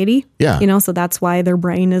anxiety. Yeah. So that's why their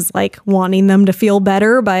brain is like wanting them to feel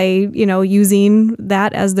better by, using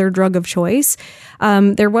that as their drug of choice.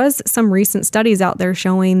 There was some recent studies out there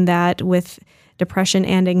showing that with depression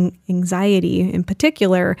and anxiety in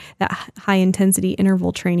particular, that high intensity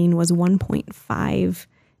interval training was 1.5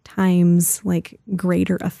 times like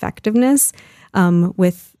greater effectiveness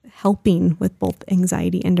with helping with both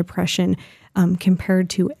anxiety and depression compared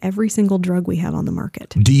to every single drug we have on the market.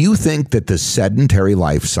 Do you think that the sedentary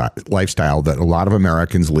lifestyle that a lot of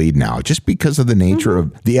Americans lead now, just because of the nature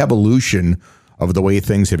of the evolution of the way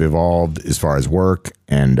things have evolved as far as work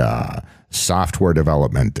and software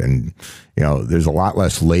development, and there's a lot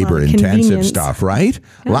less labor intensive stuff, right?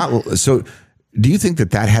 Yeah. So do you think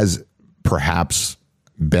that has perhaps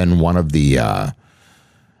been one of the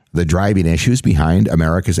driving issues behind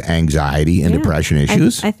America's anxiety and depression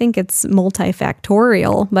issues? I think it's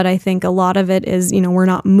multifactorial, but I think a lot of it is, we're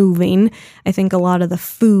not moving. I think a lot of the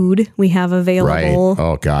food we have available. Right.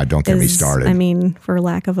 Oh, God, don't get me started. I mean, for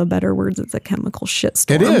lack of a better words, it's a chemical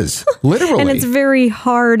shitstorm. It is, literally. And it's very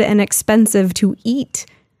hard and expensive to eat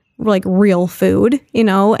like real food,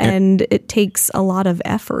 and it takes a lot of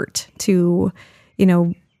effort to,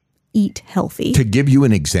 eat healthy. To give you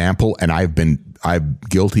an example, and I'm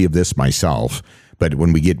guilty of this myself, but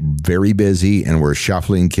when we get very busy and we're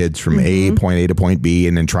shuffling kids from point A to point B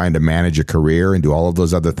and then trying to manage a career and do all of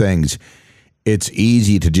those other things, it's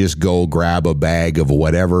easy to just go grab a bag of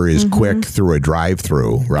whatever is quick through a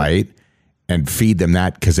drive-through, right? And feed them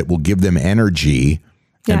that because it will give them energy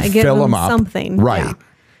and fill them up. Something. Right. Yeah.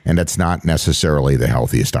 And that's not necessarily the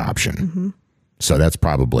healthiest option. So that's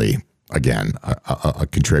probably, again, a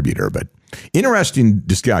contributor, but interesting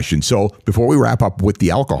discussion. So before we wrap up with the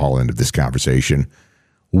alcohol end of this conversation,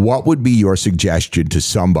 what would be your suggestion to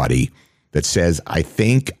somebody that says, I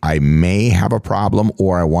think I may have a problem,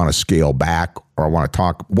 or I want to scale back, or I want to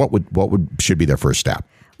talk? What should be their first step?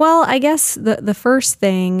 Well, I guess the first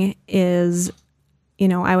thing is,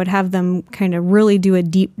 I would have them kind of really do a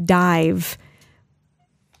deep dive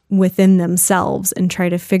within themselves and try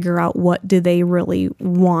to figure out what do they really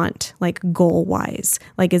want, like goal wise.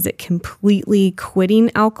 Like, is it completely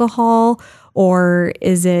quitting alcohol, or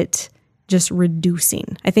is it just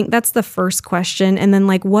reducing? I think that's the first question. And then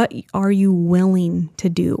like, what are you willing to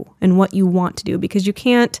do and what you want to do? Because you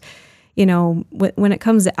can't, when it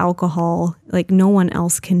comes to alcohol, like no one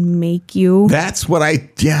else can make you. That's what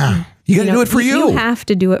you got to do it for you. You have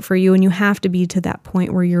to do it for you, and you have to be to that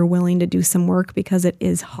point where you're willing to do some work because it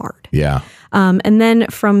is hard. Yeah. And then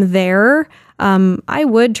from there, I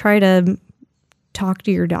would try to talk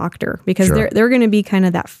to your doctor, because they're going to be kind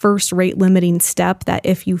of that first rate limiting step, that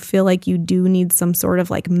if you feel like you do need some sort of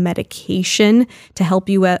like medication to help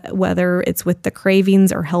you, whether it's with the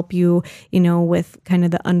cravings or help you, with kind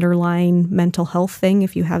of the underlying mental health thing,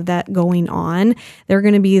 if you have that going on, they're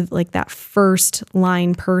going to be like that first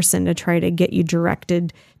line person to try to get you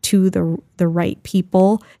directed to the right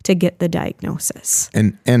people to get the diagnosis.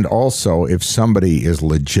 And also, if somebody is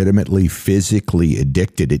legitimately physically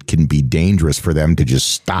addicted, it can be dangerous for them to just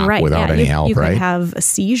stop without any help, you right? You could have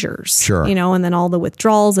seizures, sure, and then all the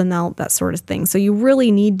withdrawals and that sort of thing. So you really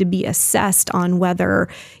need to be assessed on whether,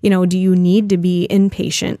 do you need to be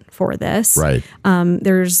inpatient for this? Right.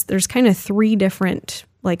 There's kind of three different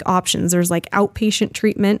like options. There's like outpatient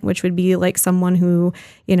treatment, which would be like someone who,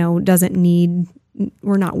 doesn't need,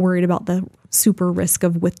 we're not worried about the super risk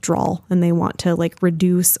of withdrawal, and they want to like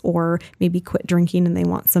reduce or maybe quit drinking, and they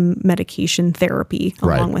want some medication therapy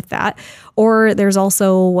along with that. Or there's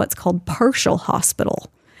also what's called partial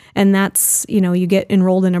hospital. And that's, you get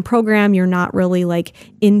enrolled in a program. You're not really like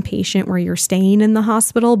inpatient where you're staying in the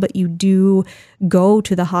hospital, but you do go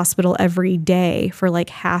to the hospital every day for like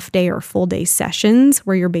half day or full day sessions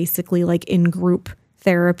where you're basically like in group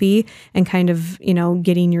therapy and kind of,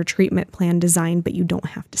 getting your treatment plan designed, but you don't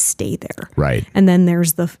have to stay there. Right. And then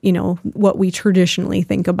there's the, what we traditionally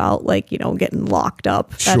think about, like, getting locked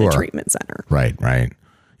up at a treatment center. Right.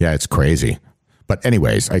 Yeah, it's crazy. But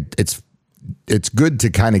anyways, it's good to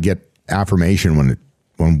kind of get affirmation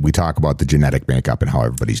when we talk about the genetic makeup and how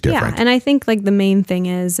everybody's different. Yeah, and I think like the main thing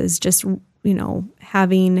is just,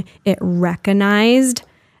 having it recognized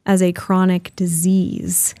as a chronic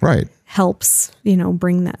disease. Right. Helps,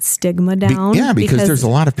 bring that stigma down. Because there's a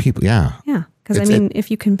lot of people. Yeah. Yeah. Because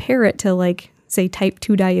if you compare it to like say type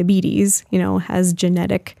 2 diabetes, has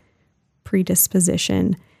genetic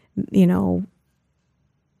predisposition,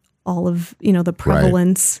 all of, the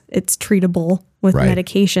prevalence, it's treatable with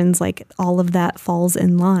medications, like all of that falls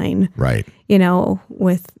in line,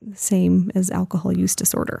 with same as alcohol use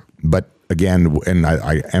disorder. But again, and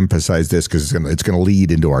I emphasize this because it's going to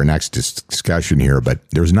lead into our next discussion here, but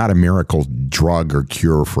there's not a miracle drug or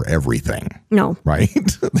cure for everything. No. Right?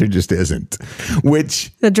 There just isn't.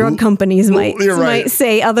 Which the drug companies might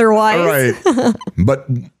say otherwise. Right. But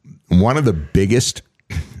one of the biggest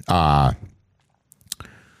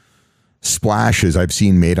splashes I've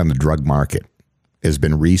seen made on the drug market has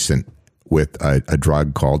been recent with a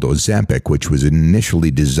drug called Ozempic, which was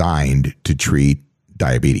initially designed to treat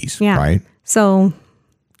diabetes, right? So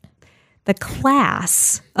the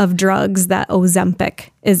class of drugs that Ozempic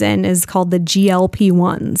is in is called the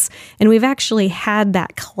GLP-1s. And we've actually had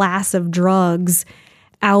that class of drugs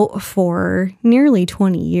out for nearly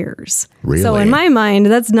 20 years. Really? So in my mind,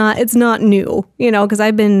 it's not new, because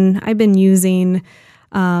I've been using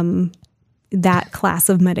that class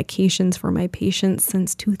of medications for my patients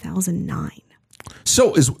since 2009.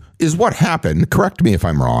 So is what happened, correct me if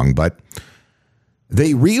I'm wrong, but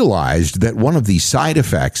they realized that one of the side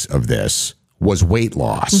effects of this was weight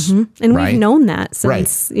loss. Mm-hmm. And we've known that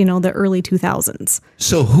since, the early 2000s.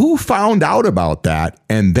 So who found out about that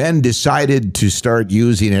and then decided to start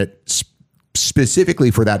using it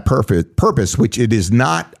specifically for that purpose, which it is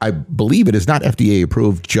not, I believe it is not FDA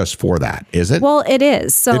approved just for that, is it? Well, it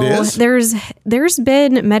is. So there's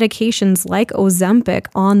been medications like Ozempic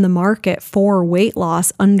on the market for weight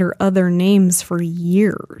loss under other names for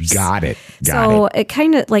years. Got it. So it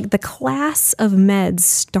kind of like the class of meds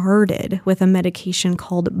started with a medication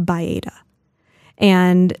called Byetta.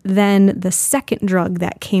 And then the second drug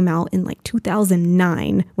that came out in like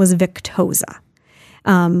 2009 was Victoza.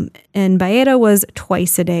 And Byetta was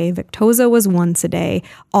twice a day, Victoza was once a day,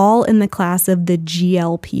 all in the class of the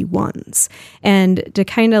GLP-1s. And to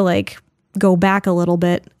kind of like go back a little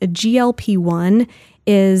bit, a GLP-1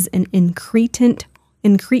 is an incretin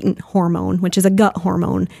hormone, which is a gut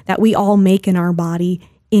hormone that we all make in our body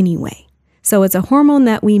anyway. So it's a hormone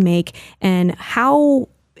that we make, and how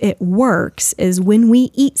it works is when we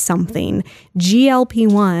eat something,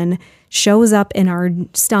 GLP-1 shows up in our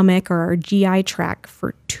stomach or our GI tract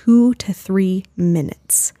for 2 to 3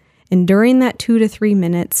 minutes. And during that 2 to 3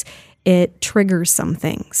 minutes, it triggers some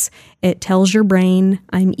things. It tells your brain,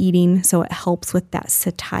 I'm eating, so it helps with that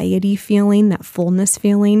satiety feeling, that fullness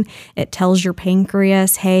feeling. It tells your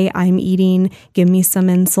pancreas, hey, I'm eating, give me some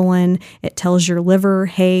insulin. It tells your liver,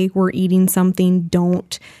 hey, we're eating something,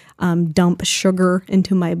 don't dump sugar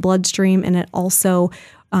into my bloodstream. And it also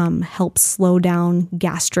helps slow down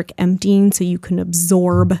gastric emptying so you can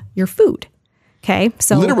absorb your food. Okay.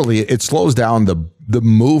 So literally it slows down the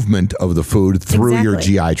movement of the food through your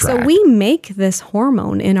GI tract. So we make this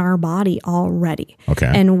hormone in our body already. Okay.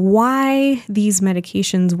 And why these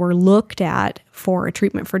medications were looked at for a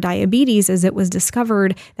treatment for diabetes is it was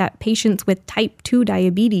discovered that patients with type 2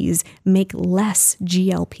 diabetes make less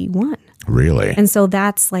GLP-1. Really? And so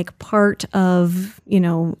that's like part of,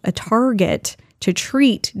 a target to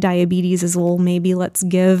treat diabetes is, well, maybe let's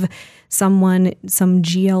give someone some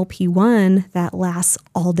GLP-1 that lasts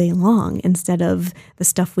all day long instead of the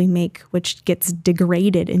stuff we make, which gets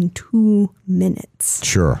degraded in 2 minutes.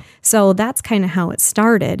 Sure. So that's kind of how it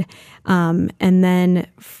started. And then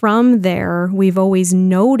from there, we've always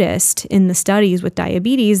noticed in the studies with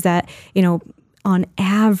diabetes that, on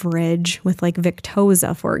average with like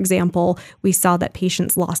Victoza, for example, we saw that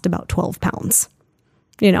patients lost about 12 pounds.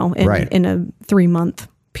 In a 3-month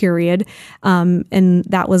period. And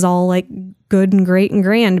that was all like good and great and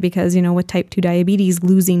grand because, with type 2 diabetes,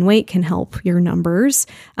 losing weight can help your numbers.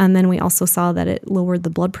 And then we also saw that it lowered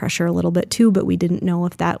the blood pressure a little bit too, but we didn't know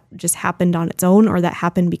if that just happened on its own or that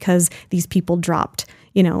happened because these people dropped,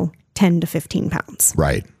 10 to 15 pounds.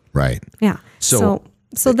 Right. Yeah. So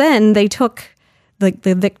then they took like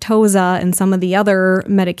the Victoza and some of the other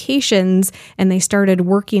medications, and they started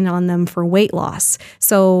working on them for weight loss.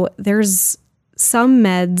 So there's some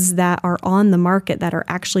meds that are on the market that are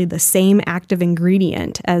actually the same active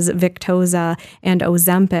ingredient as Victoza and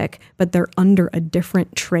Ozempic, but they're under a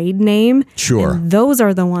different trade name. Sure. And those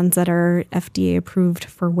are the ones that are FDA approved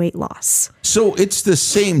for weight loss. So it's the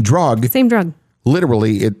same drug. Same drug.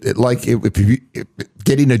 Literally, if you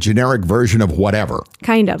getting a generic version of whatever.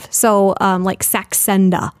 Kind of. So like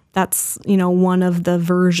Saxenda, that's, one of the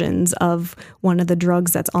versions of one of the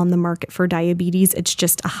drugs that's on the market for diabetes. It's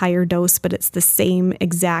just a higher dose, but it's the same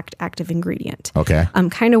exact active ingredient. Okay.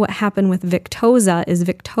 Kind of what happened with Victoza is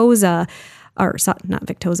Victoza not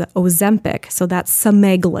Victoza, Ozempic. So that's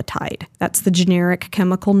semaglutide. That's the generic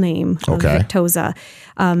chemical name of Victoza.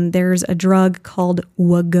 There's a drug called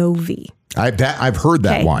Wegovy. I've heard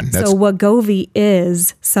that one. So Wegovy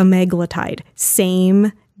is semaglutide,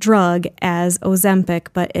 same drug as Ozempic,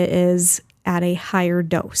 but it is at a higher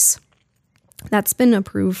dose. That's been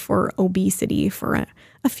approved for obesity for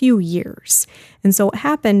a few years. And so what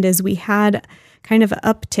happened is we had kind of an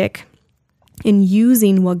uptick in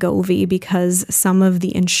using Wegovy because some of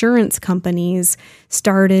the insurance companies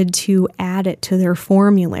started to add it to their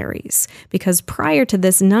formularies. Because prior to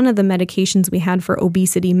this, none of the medications we had for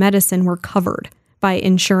obesity medicine were covered by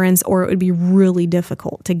insurance, or it would be really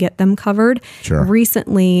difficult to get them covered. Sure.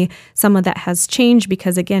 Recently, some of that has changed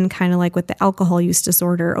because, again, kind of like with the alcohol use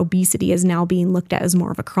disorder, obesity is now being looked at as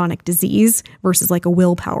more of a chronic disease versus like a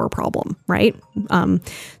willpower problem, right?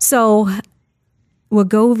 So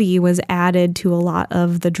Wegovy was added to a lot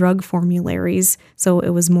of the drug formularies, so it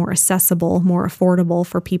was more accessible, more affordable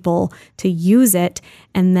for people to use it,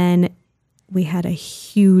 and then we had a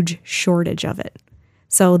huge shortage of it.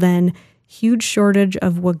 So then huge shortage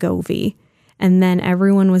of Wegovy, and then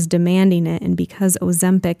everyone was demanding it, and because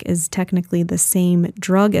Ozempic is technically the same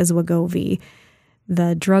drug as Wegovy,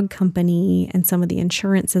 the drug company and some of the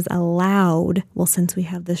insurances allowed, well, since we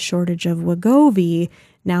have this shortage of Wegovy,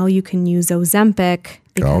 now you can use Ozempic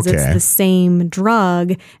because it's the same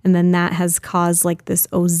drug, and then that has caused like this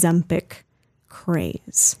Ozempic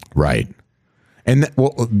craze. Right. And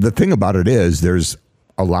the thing about it is there's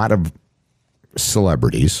a lot of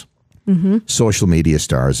celebrities, social media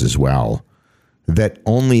stars as well, that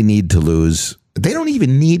only need to lose. They don't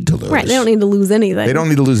even need to lose. Right. They don't need to lose anything. They don't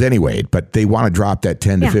need to lose any weight, but they want to drop that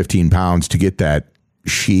 10 to 15 pounds to get that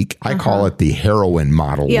chic. I call it the heroin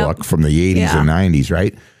model look from the 80s and 90s,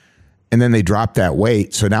 right? And then they drop that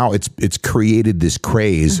weight. So now it's created this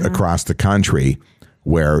craze across the country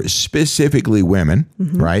where specifically women,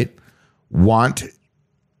 right, want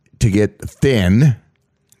to get thin,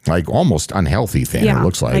 like almost unhealthy thin, it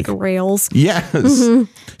looks like. Like rails. Yes.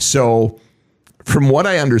 So from what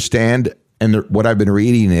I understand and what I've been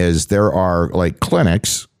reading is there are like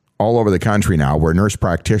clinics all over the country now where nurse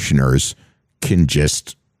practitioners can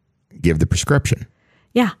just give the prescription.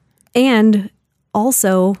 Yeah. And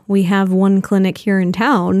also we have one clinic here in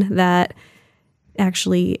town that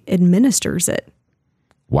actually administers it.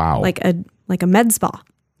 Wow. Like a med spa.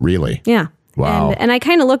 Really? Yeah. Wow. And I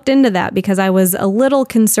kind of looked into that because I was a little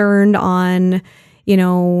concerned on,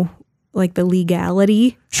 like the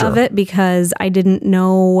legality of it, because I didn't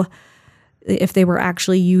know if they were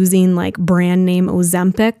actually using like brand name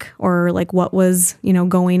Ozempic or like what was,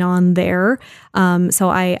 going on there. So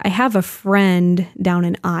I have a friend down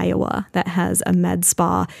in Iowa that has a med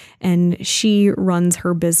spa, and she runs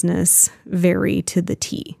her business very to the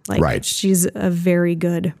T. Like she's a very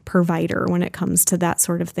good provider when it comes to that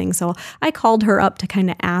sort of thing. So I called her up to kind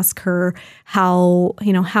of ask her how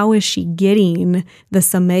is she getting the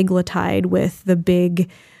semaglutide with the big,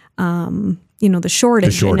 the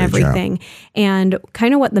shortage and everything. And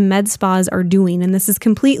kind of what the med spas are doing, and this is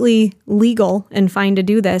completely legal and fine to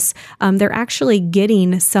do this, they're actually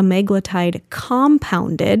getting semaglutide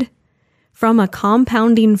compounded from a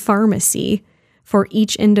compounding pharmacy for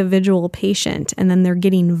each individual patient. And then they're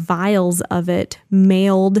getting vials of it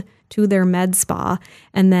mailed to their med spa.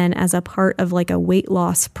 And then as a part of like a weight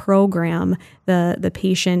loss program, the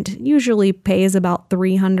patient usually pays about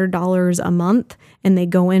 $300 a month, and they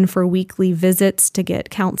go in for weekly visits to get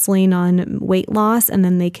counseling on weight loss, and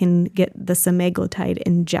then they can get the semaglutide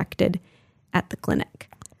injected at the clinic.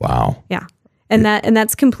 Wow. Yeah. And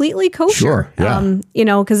that's completely kosher. Sure. Yeah.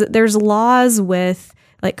 Because there's laws with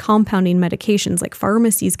like compounding medications, like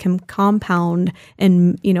pharmacies can compound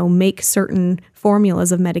and, make certain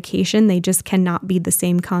formulas of medication. They just cannot be the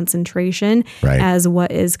same concentration as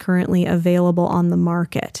what is currently available on the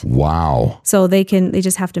market. Wow. So they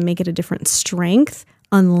just have to make it a different strength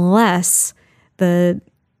unless the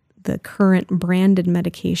current branded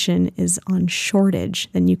medication is on shortage,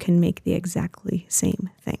 then you can make the exactly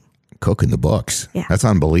same thing. Cooking the books. Yeah. That's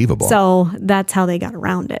unbelievable. So that's how they got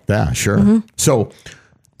around it. Yeah, sure. So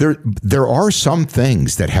there are some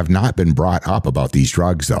things that have not been brought up about these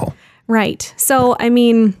drugs, though. Right. So,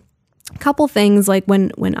 a couple things, like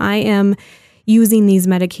when I am using these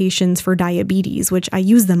medications for diabetes, which I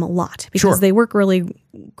use them a lot because they work really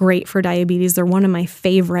great for diabetes. They're one of my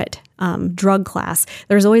favorite drug class.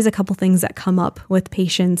 There's always a couple things that come up with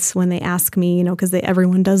patients when they ask me, because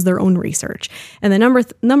everyone does their own research. And the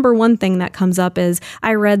number one thing that comes up is,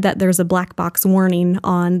 I read that there's a black box warning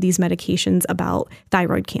on these medications about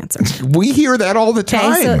thyroid cancer. We hear that all the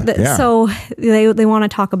time. So they want to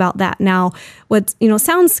talk about that. Now, what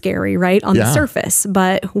sounds scary, right, on the surface,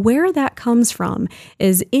 but where that comes from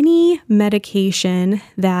is any medication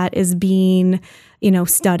that is being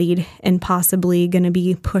studied and possibly going to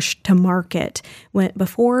be pushed to market.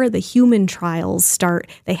 Before the human trials start,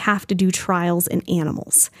 they have to do trials in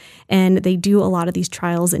animals. And they do a lot of these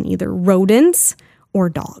trials in either rodents or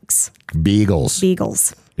dogs. Beagles.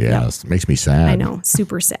 Yes, makes me sad. I know,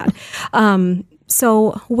 super sad.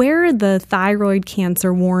 So where the thyroid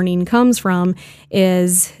cancer warning comes from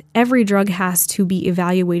is every drug has to be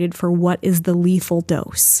evaluated for what is the lethal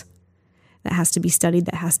dose. That has to be studied.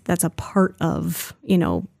 That's a part of,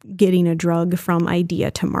 getting a drug from idea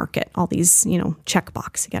to market. All these,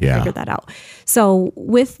 checkbox. You got to figure that out. So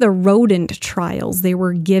with the rodent trials, they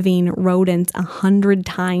were giving rodents 100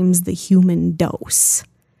 times the human dose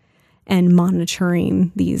and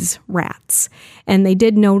monitoring these rats. And they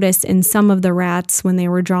did notice in some of the rats when they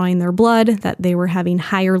were drawing their blood that they were having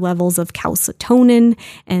higher levels of calcitonin,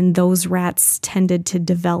 and those rats tended to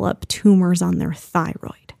develop tumors on their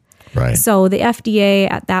thyroid. Right. So the FDA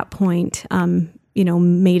at that point,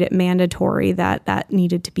 made it mandatory that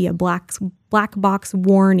needed to be a black box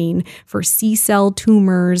warning for C-cell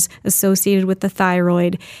tumors associated with the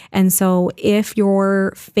thyroid. And so if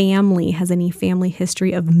your family has any family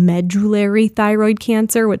history of medullary thyroid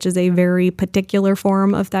cancer, which is a very particular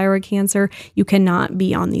form of thyroid cancer, you cannot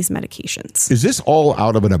be on these medications. Is this all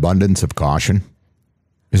out of an abundance of caution?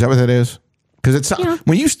 Is that what that is? Because it's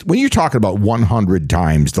when you're talking about 100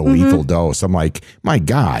 times the lethal dose, I'm like, my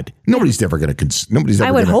God, nobody's ever going to.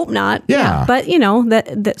 I would hope not. Yeah, but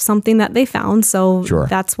that's something that they found, so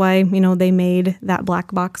that's why they made that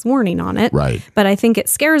black box warning on it. Right. But I think it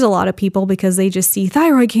scares a lot of people because they just see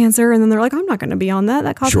thyroid cancer and then they're like, I'm not going to be on that.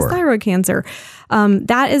 That causes thyroid cancer.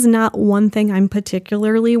 That is not one thing I'm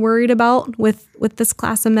particularly worried about with this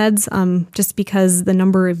class of meds, just because the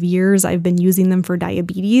number of years I've been using them for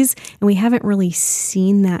diabetes, and we haven't really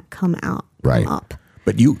seen that come up.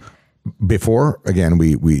 But before, again,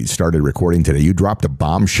 we started recording today, you dropped a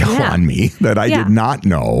bombshell on me that I did not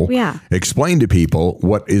know. Explain to people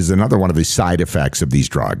what is another one of the side effects of these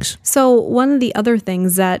drugs. So one of the other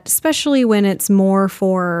things that, especially when it's more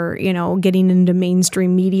for, getting into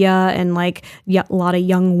mainstream media and a lot of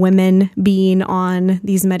young women being on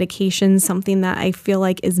these medications, something that I feel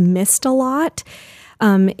like is missed a lot,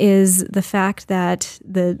 is the fact that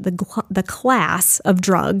the class of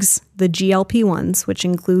drugs, the GLP-1s, which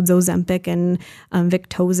includes Ozempic and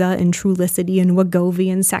Victoza and Trulicity and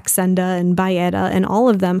Wegovy and Saxenda and Byetta, and all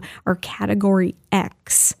of them are category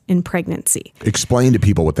X in pregnancy. Explain to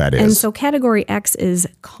people what that is. And so category X is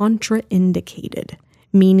contraindicated,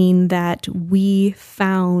 meaning that we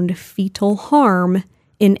found fetal harm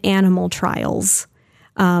in animal trials,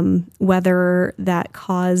 whether that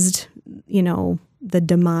caused, the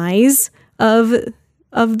demise of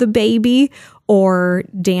the baby or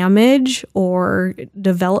damage or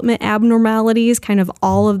development abnormalities, kind of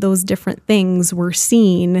all of those different things were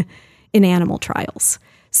seen in animal trials.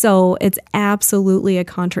 So it's absolutely a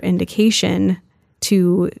contraindication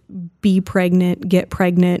to be pregnant, get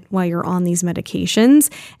pregnant while you're on these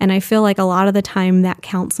medications. And I feel like a lot of the time that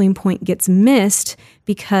counseling point gets missed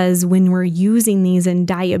because when we're using these in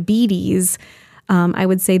diabetes, I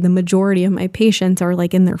would say the majority of my patients are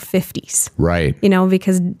in their 50s. Right.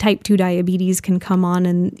 Because type 2 diabetes can come on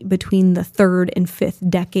in between the third and fifth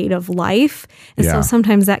decade of life. And so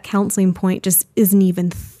sometimes that counseling point just isn't even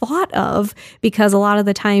thought of because a lot of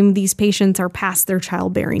the time these patients are past their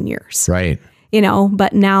childbearing years. Right.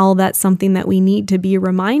 But now that's something that we need to be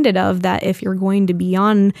reminded of, that if you're going to be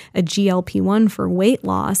on a GLP-1 for weight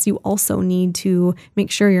loss, you also need to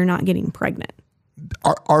make sure you're not getting pregnant.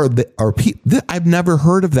 I've never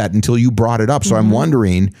heard of that until you brought it up. So I'm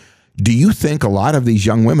wondering, do you think a lot of these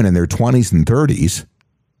young women in their 20s and 30s,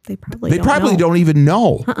 they probably don't even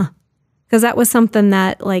know? Because that was something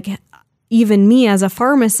that even me as a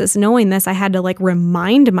pharmacist, knowing this, I had to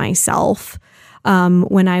remind myself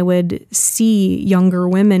when I would see younger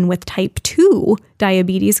women with type 2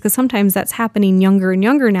 diabetes, because sometimes that's happening younger and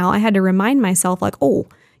younger now. I had to remind myself I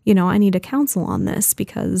need to counsel on this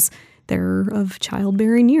because they're of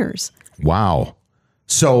childbearing years. Wow.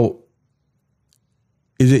 So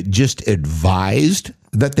is it just advised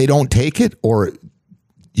that they don't take it, or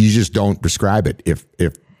you just don't prescribe it if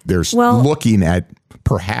looking at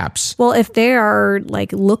perhaps. Well, if they are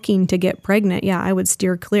like looking to get pregnant, I would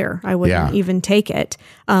steer clear. I wouldn't even take it.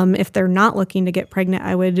 If they're not looking to get pregnant,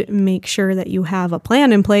 I would make sure that you have a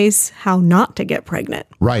plan in place how not to get pregnant.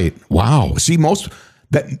 Right. Wow. See,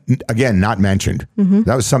 that again, not mentioned.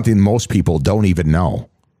 That was something most people don't even know.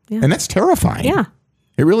 Yeah. And that's terrifying. Yeah.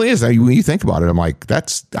 It really is. When you think about it, I'm like,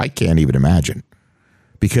 I can't even imagine.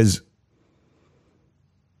 Because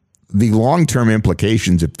the long-term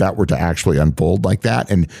implications, if that were to actually unfold like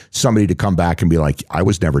that, and somebody to come back and be like, I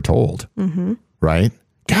was never told, right?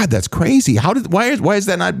 God, that's crazy. Why is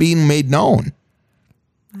that not being made known?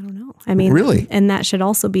 I don't know. I mean, really? And that should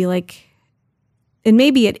also be like, and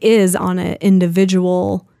maybe it is on an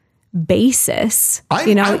individual basis. I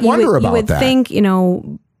wonder about that. You would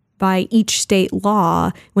think, by each state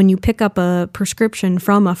law, when you pick up a prescription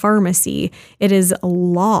from a pharmacy, it is a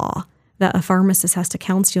law that a pharmacist has to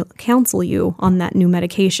counsel you on that new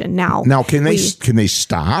medication. Now can they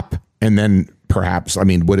stop? And then perhaps,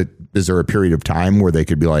 is there a period of time where they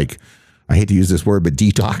could be like, I hate to use this word, but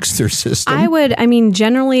detox their system?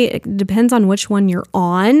 Generally it depends on which one you're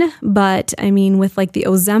on. But with like the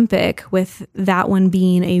Ozempic, with that one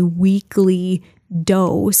being a weekly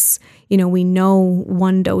dose, we know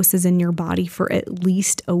one dose is in your body for at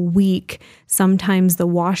least a week. Sometimes the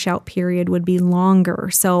washout period would be longer.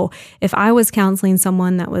 So if I was counseling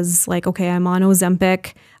someone that was like, okay, I'm on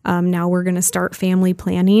Ozempic, now we're going to start family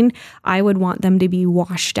planning, I would want them to be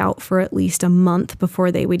washed out for at least a month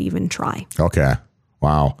before they would even try. Okay.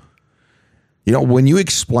 Wow. When you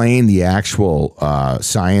explain the actual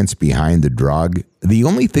science behind the drug, the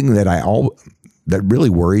only thing that that really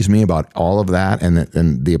worries me about all of that and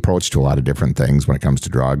the approach to a lot of different things when it comes to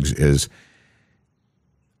drugs is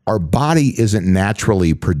our body isn't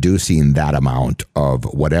naturally producing that amount of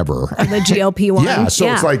whatever. The GLP-1. Yeah.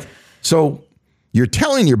 So it's like, so you're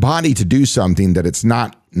telling your body to do something that it's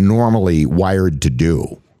not normally wired to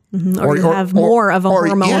do. Or you have more of a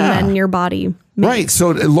hormone than your body makes. Right.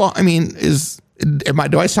 So,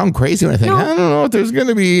 do I sound crazy when I think, I don't know if there's going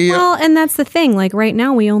to be... Well, and that's the thing. Like right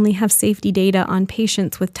now, we only have safety data on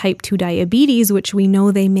patients with type 2 diabetes, which we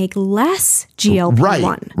know they make less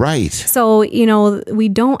GLP-1. Right. So, we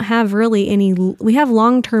don't have really we have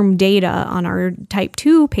long-term data on our type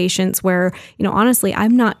 2 patients where, honestly,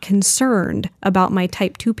 I'm not concerned about my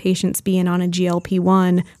type 2 patients being on a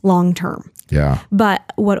GLP-1 long-term. Yeah.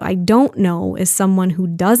 But what I don't know is someone who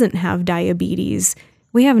doesn't have diabetes.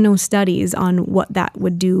 We have no studies on what that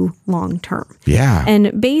would do long term. Yeah.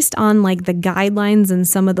 And based on like the guidelines and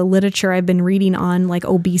some of the literature I've been reading on like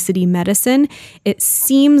obesity medicine, it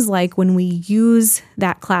seems like when we use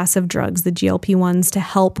that class of drugs, the GLP-1s, to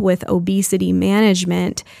help with obesity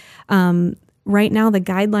management, right now the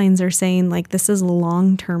guidelines are saying like this is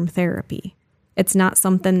long-term therapy. It's not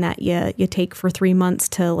something that you take for 3 months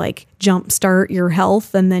to like jumpstart your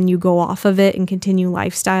health and then you go off of it and continue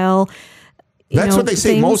lifestyle. That's what they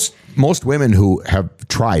say. Most women who have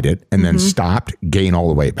tried it and then stopped gain all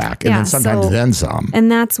the way back. And then sometimes then some. And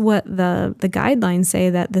that's what the guidelines say,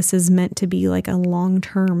 that this is meant to be like a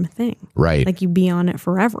long-term thing. Right. Like you be on it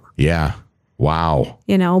forever. Yeah. Wow.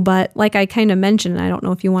 But like I kind of mentioned, and I don't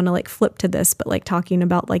know if you want to like flip to this, but like talking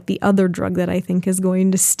about like the other drug that I think is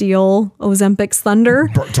going to steal Ozempic's thunder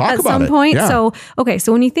at some point. Yeah.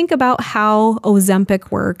 So when you think about how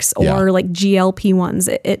Ozempic works or like GLP-1s,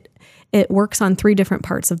 it works on 3 different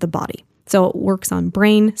parts of the body. So it works on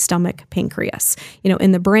brain, stomach, pancreas.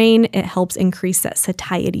 In the brain, it helps increase that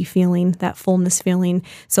satiety feeling, that fullness feeling.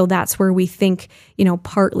 So that's where we think,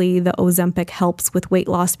 partly the Ozempic helps with weight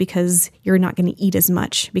loss because you're not going to eat as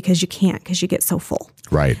much because you can't, because you get so full.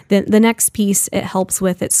 Right. The next piece it helps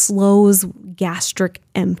with, it slows gastric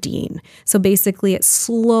emptying. So basically it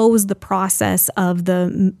slows the process of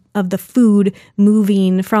the food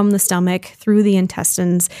moving from the stomach through the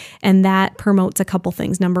intestines, and that promotes a couple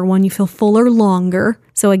things. Number one, you feel fuller longer.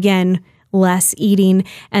 So again, less eating,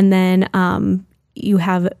 and then you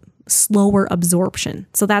have slower absorption.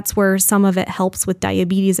 So that's where some of it helps with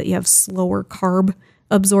diabetes, that you have slower carb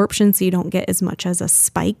absorption, so you don't get as much as a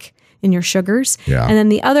spike in your sugars. Yeah. And then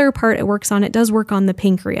the other part it does work on the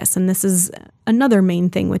pancreas. And this is another main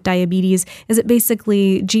thing with diabetes, is it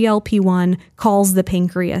basically GLP-1 calls the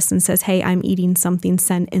pancreas and says, hey, I'm eating something,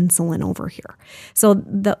 send insulin over here. So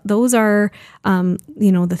those are,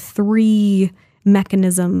 the 3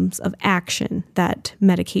 mechanisms of action that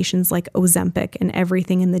medications like Ozempic and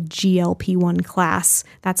everything in the GLP-1 class,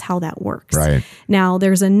 that's how that works. Right. Now,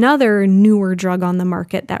 there's another newer drug on the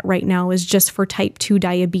market that right now is just for type 2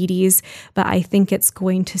 diabetes, but I think it's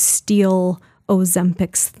going to steal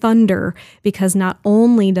Ozempic's thunder, because not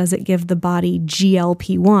only does it give the body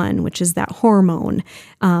GLP-1, which is that hormone,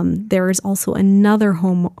 there is also another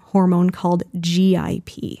hormone called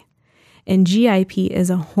GIP. And GIP is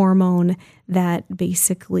a hormone that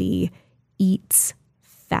basically eats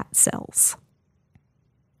fat cells.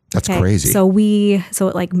 That's crazy. So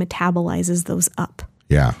it like metabolizes those up.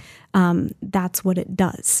 Yeah. That's what it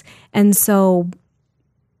does. And so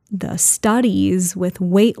the studies with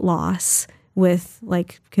weight loss, with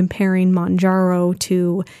like comparing Mounjaro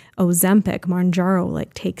to Ozempic, Mounjaro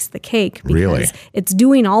like takes the cake because it's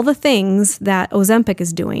doing all the things that Ozempic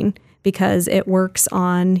is doing, because it works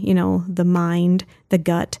on, the mind, the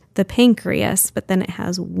gut, the pancreas, but then it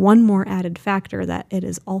has one more added factor that it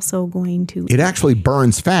is also going to... It actually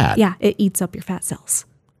burns fat. Yeah, it eats up your fat cells.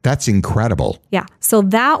 That's incredible. Yeah, so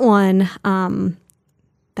that one,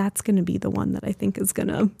 that's going to be the one that I think is going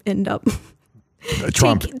to end up...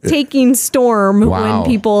 Trump taking storm Wow. when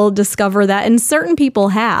people discover that, and certain people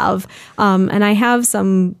have, and I have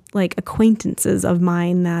some like acquaintances of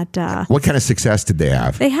mine that. What kind of success did they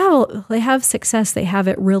have? They have success. They have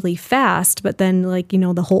it really fast, but then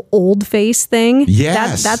the whole old face thing.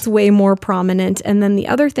 Yes, that's way more prominent. And then the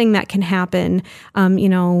other thing that can happen,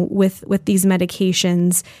 with these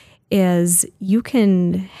medications, is you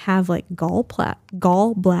can have like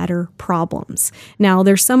gallbladder problems. Now,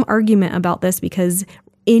 there's some argument about this because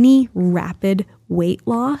any rapid weight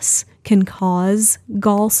loss can cause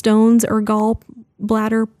gallstones or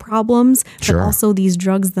gallbladder problems, Sure. but also these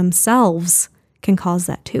drugs themselves can cause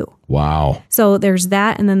that too. Wow. So there's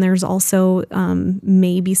that, and then there's also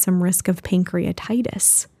maybe some risk of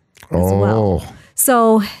pancreatitis as well.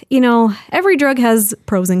 So, every drug has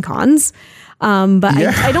pros and cons. But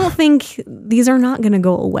Yeah. I don't think these are not going to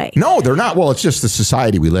go away. No, they're not. Well, it's just the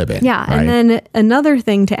society we live in. Yeah. Right? And then another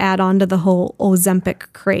thing to add on to the whole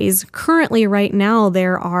Ozempic craze, currently right now,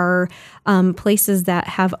 there are places that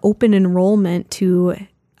have open enrollment to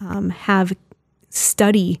have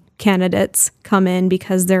study candidates come in,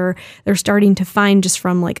 because they're starting to find, just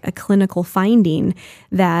from like a clinical finding,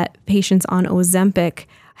 that patients on Ozempic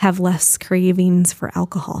have less cravings for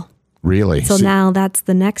alcohol. Really? So now that's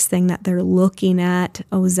the next thing that they're looking at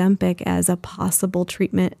Ozempic as a possible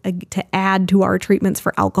treatment to add to our treatments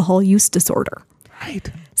for alcohol use disorder.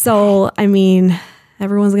 Right. So,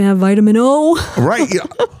 everyone's going to have vitamin O. Right.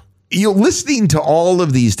 You're listening to all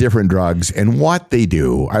of these different drugs and what they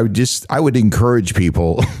do. I would encourage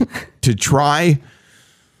people to try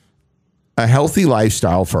a healthy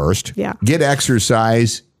lifestyle first. Yeah. Get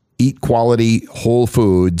exercise, eat quality whole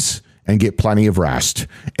foods, and get plenty of rest,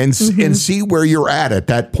 and see where you're at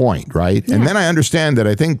that point, right? Yeah. And then I understand that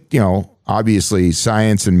I think, obviously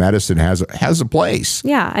science and medicine has a place.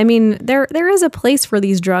 Yeah, there is a place for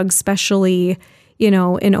these drugs, especially,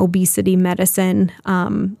 in obesity medicine,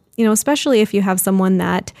 especially if you have someone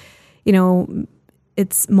that,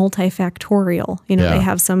 it's multifactorial. They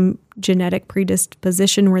have some genetic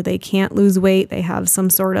predisposition where they can't lose weight. They have some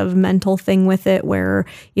sort of mental thing with it where,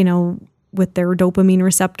 with their dopamine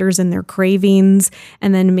receptors and their cravings.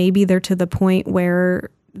 And then maybe they're to the point where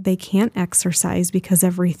they can't exercise because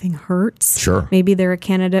everything hurts. Sure. Maybe they're a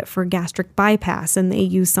candidate for gastric bypass, and they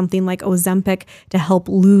use something like Ozempic to help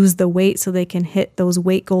lose the weight so they can hit those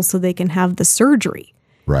weight goals so they can have the surgery.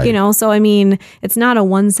 Right. So it's not a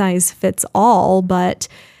one size fits all, but,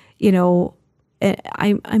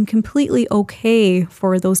 I'm completely okay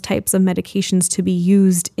for those types of medications to be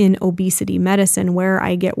used in obesity medicine. Where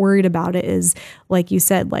I get worried about it is, like you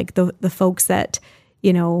said, like the folks that,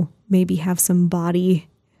 maybe have some body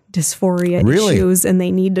dysphoria issues and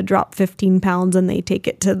they need to drop 15 pounds and they take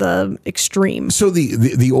it to the extreme. So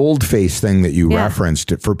the old face thing that you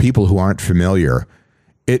referenced, for people who aren't familiar,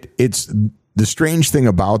 it's the strange thing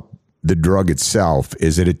about the drug itself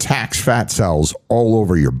is it attacks fat cells all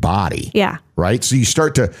over your body. Yeah. Right? So you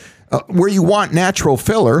start to, where you want natural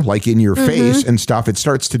filler, like in your face and stuff, it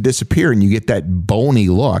starts to disappear and you get that bony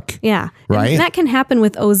look. Yeah. Right? And that can happen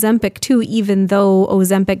with Ozempic too, even though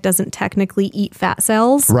Ozempic doesn't technically eat fat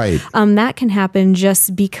cells. Right. That can happen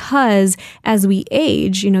just because as we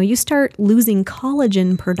age, you start losing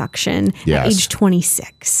collagen production at age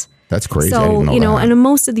 26. That's crazy. So, I didn't know that. And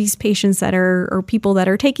most of these patients that or people that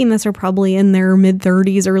are taking this are probably in their mid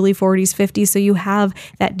 30s, early 40s, 50s. So you have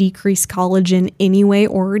that decreased collagen anyway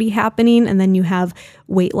already happening. And then you have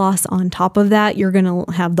weight loss on top of that. You're going to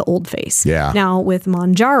have the old face. Yeah. Now with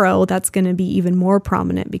Mounjaro, that's going to be even more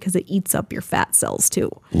prominent because it eats up your fat cells too.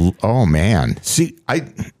 Oh man. See,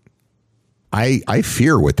 I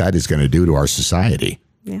fear what that is going to do to our society.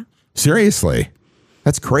 Yeah. Seriously.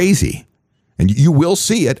 That's crazy. And you will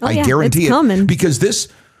see it. I guarantee it's it. coming. Because this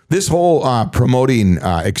This whole promoting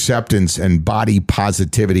acceptance and body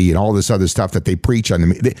positivity and all this other stuff that they preach on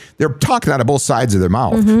them, they're talking out of both sides of their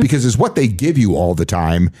mouth because it's what they give you all the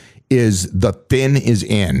time is the thin is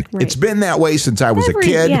in. Right. It's been that way since I was a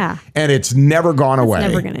kid, and it's never gone away. It's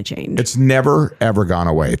never going to change. It's never, ever gone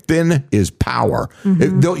away. Thin is power.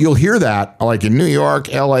 You'll hear that like in New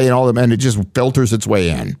York, LA, and all of them, and it just filters its way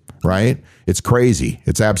in, right? It's crazy.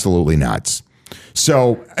 It's absolutely nuts.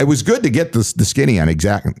 So it was good to get the skinny on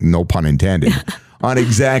no pun intended, on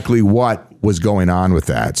exactly what was going on with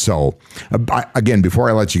that. So again, before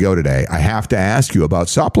I let you go today, I have to ask you about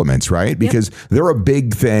supplements, right? Because they're a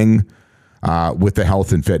big thing with the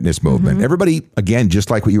health and fitness movement. Everybody, again, just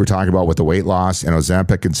like what you were talking about with the weight loss and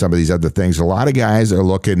Ozempic and some of these other things, a lot of guys are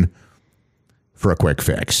looking for a quick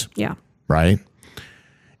fix. Yeah. Right?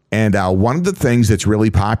 And one of the things that's really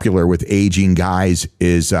popular with aging guys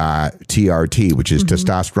is TRT, which is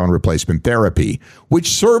testosterone replacement therapy, which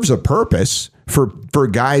serves a purpose for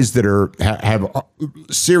guys that have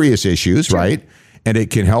serious issues, right? And it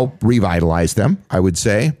can help revitalize them, I would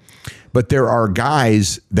say. But there are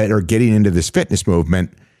guys that are getting into this fitness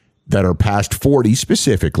movement that are past 40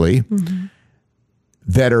 specifically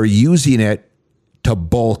that are using it to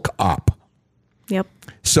bulk up. Yep.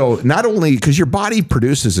 So not only because your body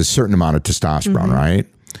produces a certain amount of testosterone, right?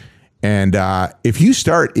 And if you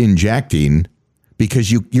start injecting,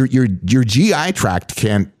 because your GI tract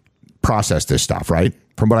can't process this stuff, right?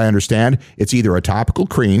 From what I understand, it's either a topical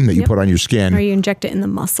cream that you put on your skin, or you inject it in the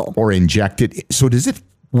muscle, or inject it. So does it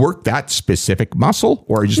work that specific muscle,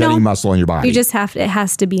 or just any muscle in your body? You just it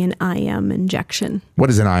has to be an IM injection. What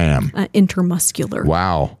is an IM? Intramuscular.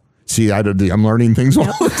 Wow. See, I'm learning things all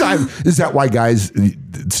the time. Is that why guys,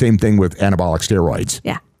 same thing with anabolic steroids?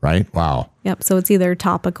 Yeah. Right? Wow. Yep. So it's either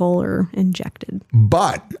topical or injected.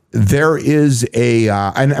 But there is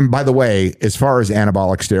and by the way, as far as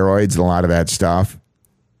anabolic steroids and a lot of that stuff,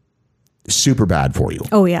 super bad for you.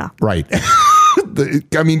 Oh, yeah. Right.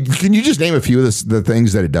 I mean, can you just name a few of the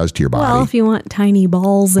things that it does to your body? Well, if you want tiny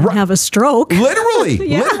balls and have a stroke. Literally.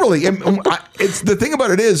 Literally. And it's the thing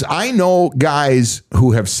about it is, I know guys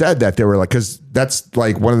who have said that they were like, because that's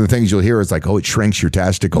like one of the things you'll hear is like, oh, it shrinks your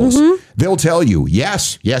testicles. They'll tell you,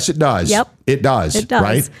 yes, it does. Yep. It does. It does.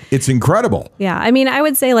 Right? It's incredible. Yeah. I mean, I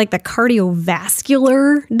would say like the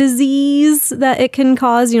cardiovascular disease that it can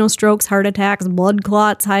cause, strokes, heart attacks, blood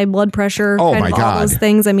clots, high blood pressure. Oh my God. All those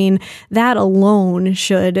things. I mean, that alone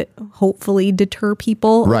should hopefully deter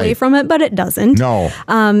people away from it, but it doesn't. No.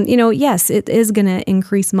 Yes, it is going to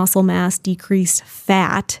increase muscle mass, decrease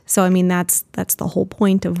fat. So, I mean, that's the whole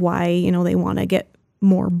point of why, they want to get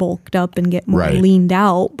more bulked up and get more leaned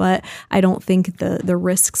out, but I don't think the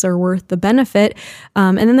risks are worth the benefit.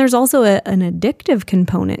 And then there's also an addictive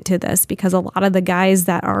component to this, because a lot of the guys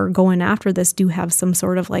that are going after this do have some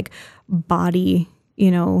sort of like body,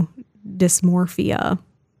 dysmorphia.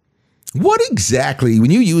 What exactly,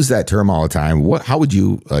 when you use that term all the time, how would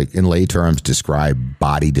you, like in lay terms, describe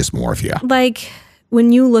body dysmorphia? Like,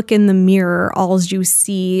 when you look in the mirror, all you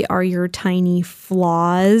see are your tiny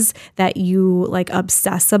flaws that you like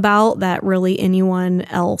obsess about that really anyone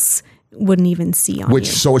else wouldn't even see on you. Which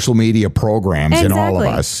social media programs in all of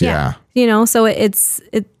us. Yeah. So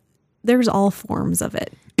there's all forms of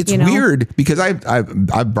it. It's weird because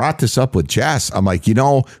I've brought this up with Jess. I'm like,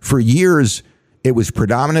 for years it was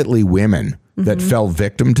predominantly women that fell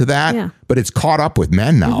victim to that, but it's caught up with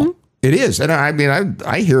men now. It is. And I mean,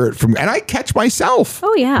 I hear it and I catch myself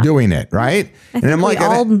doing it, right? And I'm like,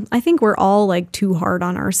 I think we're all like too hard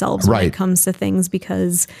on ourselves when it comes to things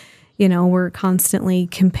because, we're constantly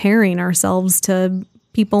comparing ourselves to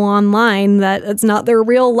people online that it's not their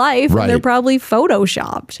real life and they're probably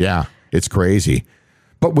photoshopped. Yeah, it's crazy.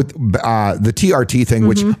 But with the TRT thing,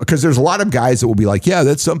 which, because there's a lot of guys that will be like, yeah,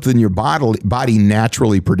 that's something your body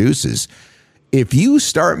naturally produces. If you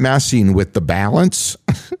start messing with the balance,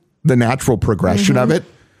 the natural progression of it,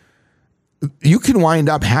 you can wind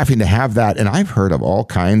up having to have that. And I've heard of all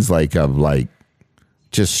kinds of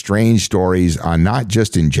just strange stories on not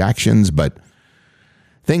just injections, but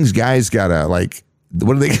things guys gotta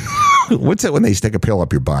what do they, what's it when they stick a pill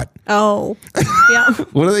up your butt? Oh, yeah.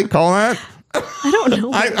 What do they call that? I don't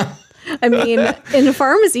know. I mean, in a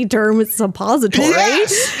pharmacy term, it's suppository.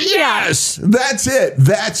 Yes, that's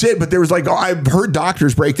it. But there was I've heard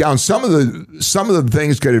doctors break down some of the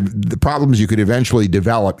things the problems you could eventually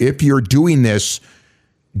develop if you're doing this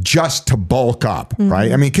just to bulk up,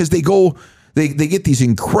 right? I mean, because they get these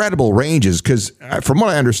incredible ranges. Because from what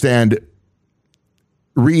I understand,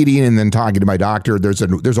 reading and then talking to my doctor, there's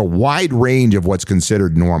a wide range of what's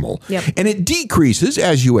considered normal. Yep. And it decreases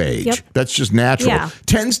as you age. Yep. That's just natural. Yeah.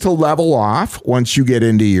 Tends to level off once you get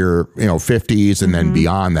into your 50s and then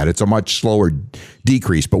beyond that. It's a much slower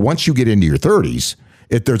decrease. But once you get into your 30s,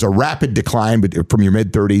 if there's a rapid decline, but from your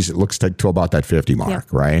mid 30s, it looks like to about that 50 mark, Yep.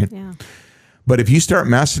 right? Yeah. But if you start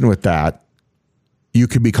messing with that, you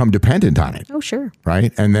could become dependent on it. Oh, sure.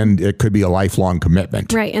 Right. And then it could be a lifelong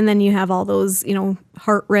commitment. Right. And then you have all those,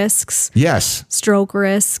 heart risks, Yes. stroke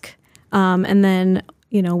risk. And then,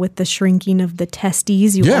 with the shrinking of the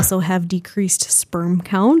testes, you also have decreased sperm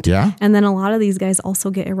count. Yeah. And then a lot of these guys also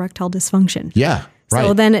get erectile dysfunction. Yeah. Right.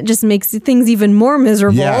 So then it just makes things even more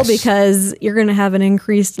miserable Yes. because you're going to have an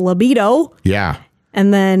increased libido Yeah.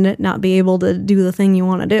 and then not be able to do the thing you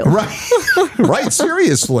want to do. Right. Right.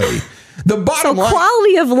 Seriously. The bottom line.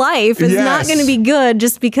 Quality of life is not Yes. going to be good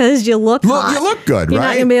just because you look hot. You look good, You're right?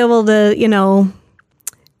 not going to be able to,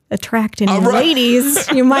 attract any Right. ladies.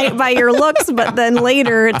 You might by your looks, but then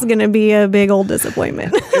later it's going to be a big old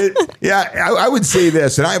disappointment. I would say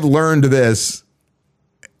this, and I've learned this.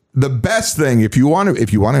 The best thing, if you want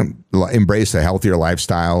to embrace a healthier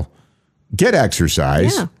lifestyle, get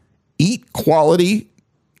exercise, eat quality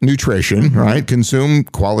nutrition, right? Consume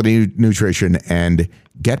quality nutrition and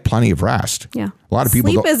get plenty of rest. Yeah. A lot of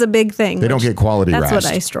people sleep is a big thing. They don't get quality That's rest.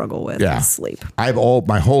 what I struggle with. Yeah. Is sleep. I've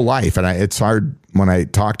my whole life, and it's hard when I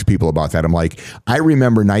talk to people about that. I'm like, I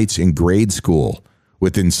remember nights in grade school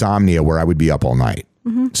with insomnia where I would be up all night.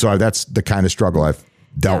 So that's the kind of struggle I've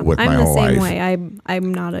dealt with my whole life. I'm the same way.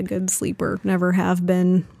 I'm not a good sleeper. Never have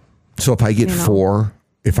been. So if I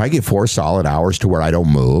get four solid hours to where I don't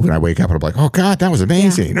move and I wake up and I'm like, oh God, that was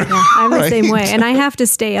amazing. Yeah, I'm the Right? same way. And I have to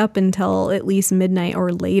stay up until at least midnight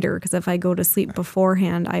or later because if I go to sleep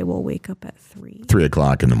beforehand, I will wake up at 3. 3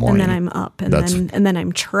 o'clock in the morning. And then I'm up and then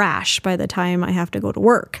I'm trash by the time I have to go to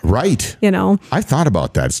work. Right. I thought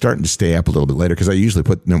about that, starting to stay up a little bit later because I usually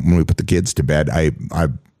when we put the kids to bed,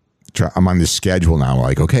 I'm on this schedule now,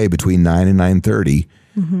 like, okay, between 9 and 9:30,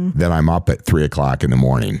 then I'm up at 3 o'clock in the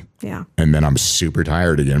morning. Yeah. And then I'm super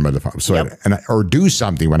tired again by the time. So or do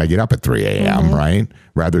something when I get up at 3 a.m., right?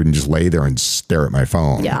 Rather than just lay there and stare at my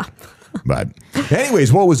phone. Yeah. But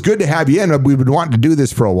anyways, well, it was good to have you in. We've been wanting to do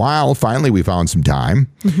this for a while. Finally, we found some time.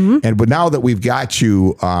 But now that we've got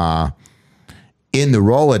you in the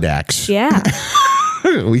Rolodex,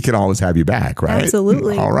 we can always have you back, right?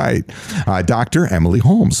 Absolutely. All right. Dr. Emily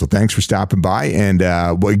Holm. So thanks for stopping by. And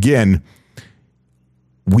again,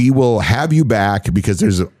 we will have you back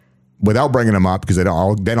because without bringing them up, because then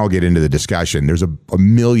I'll get into the discussion. There's a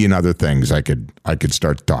million other things I could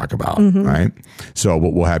start to talk about, right? So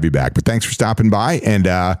we'll have you back. But thanks for stopping by. And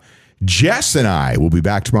Jess and I will be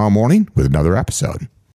back tomorrow morning with another episode.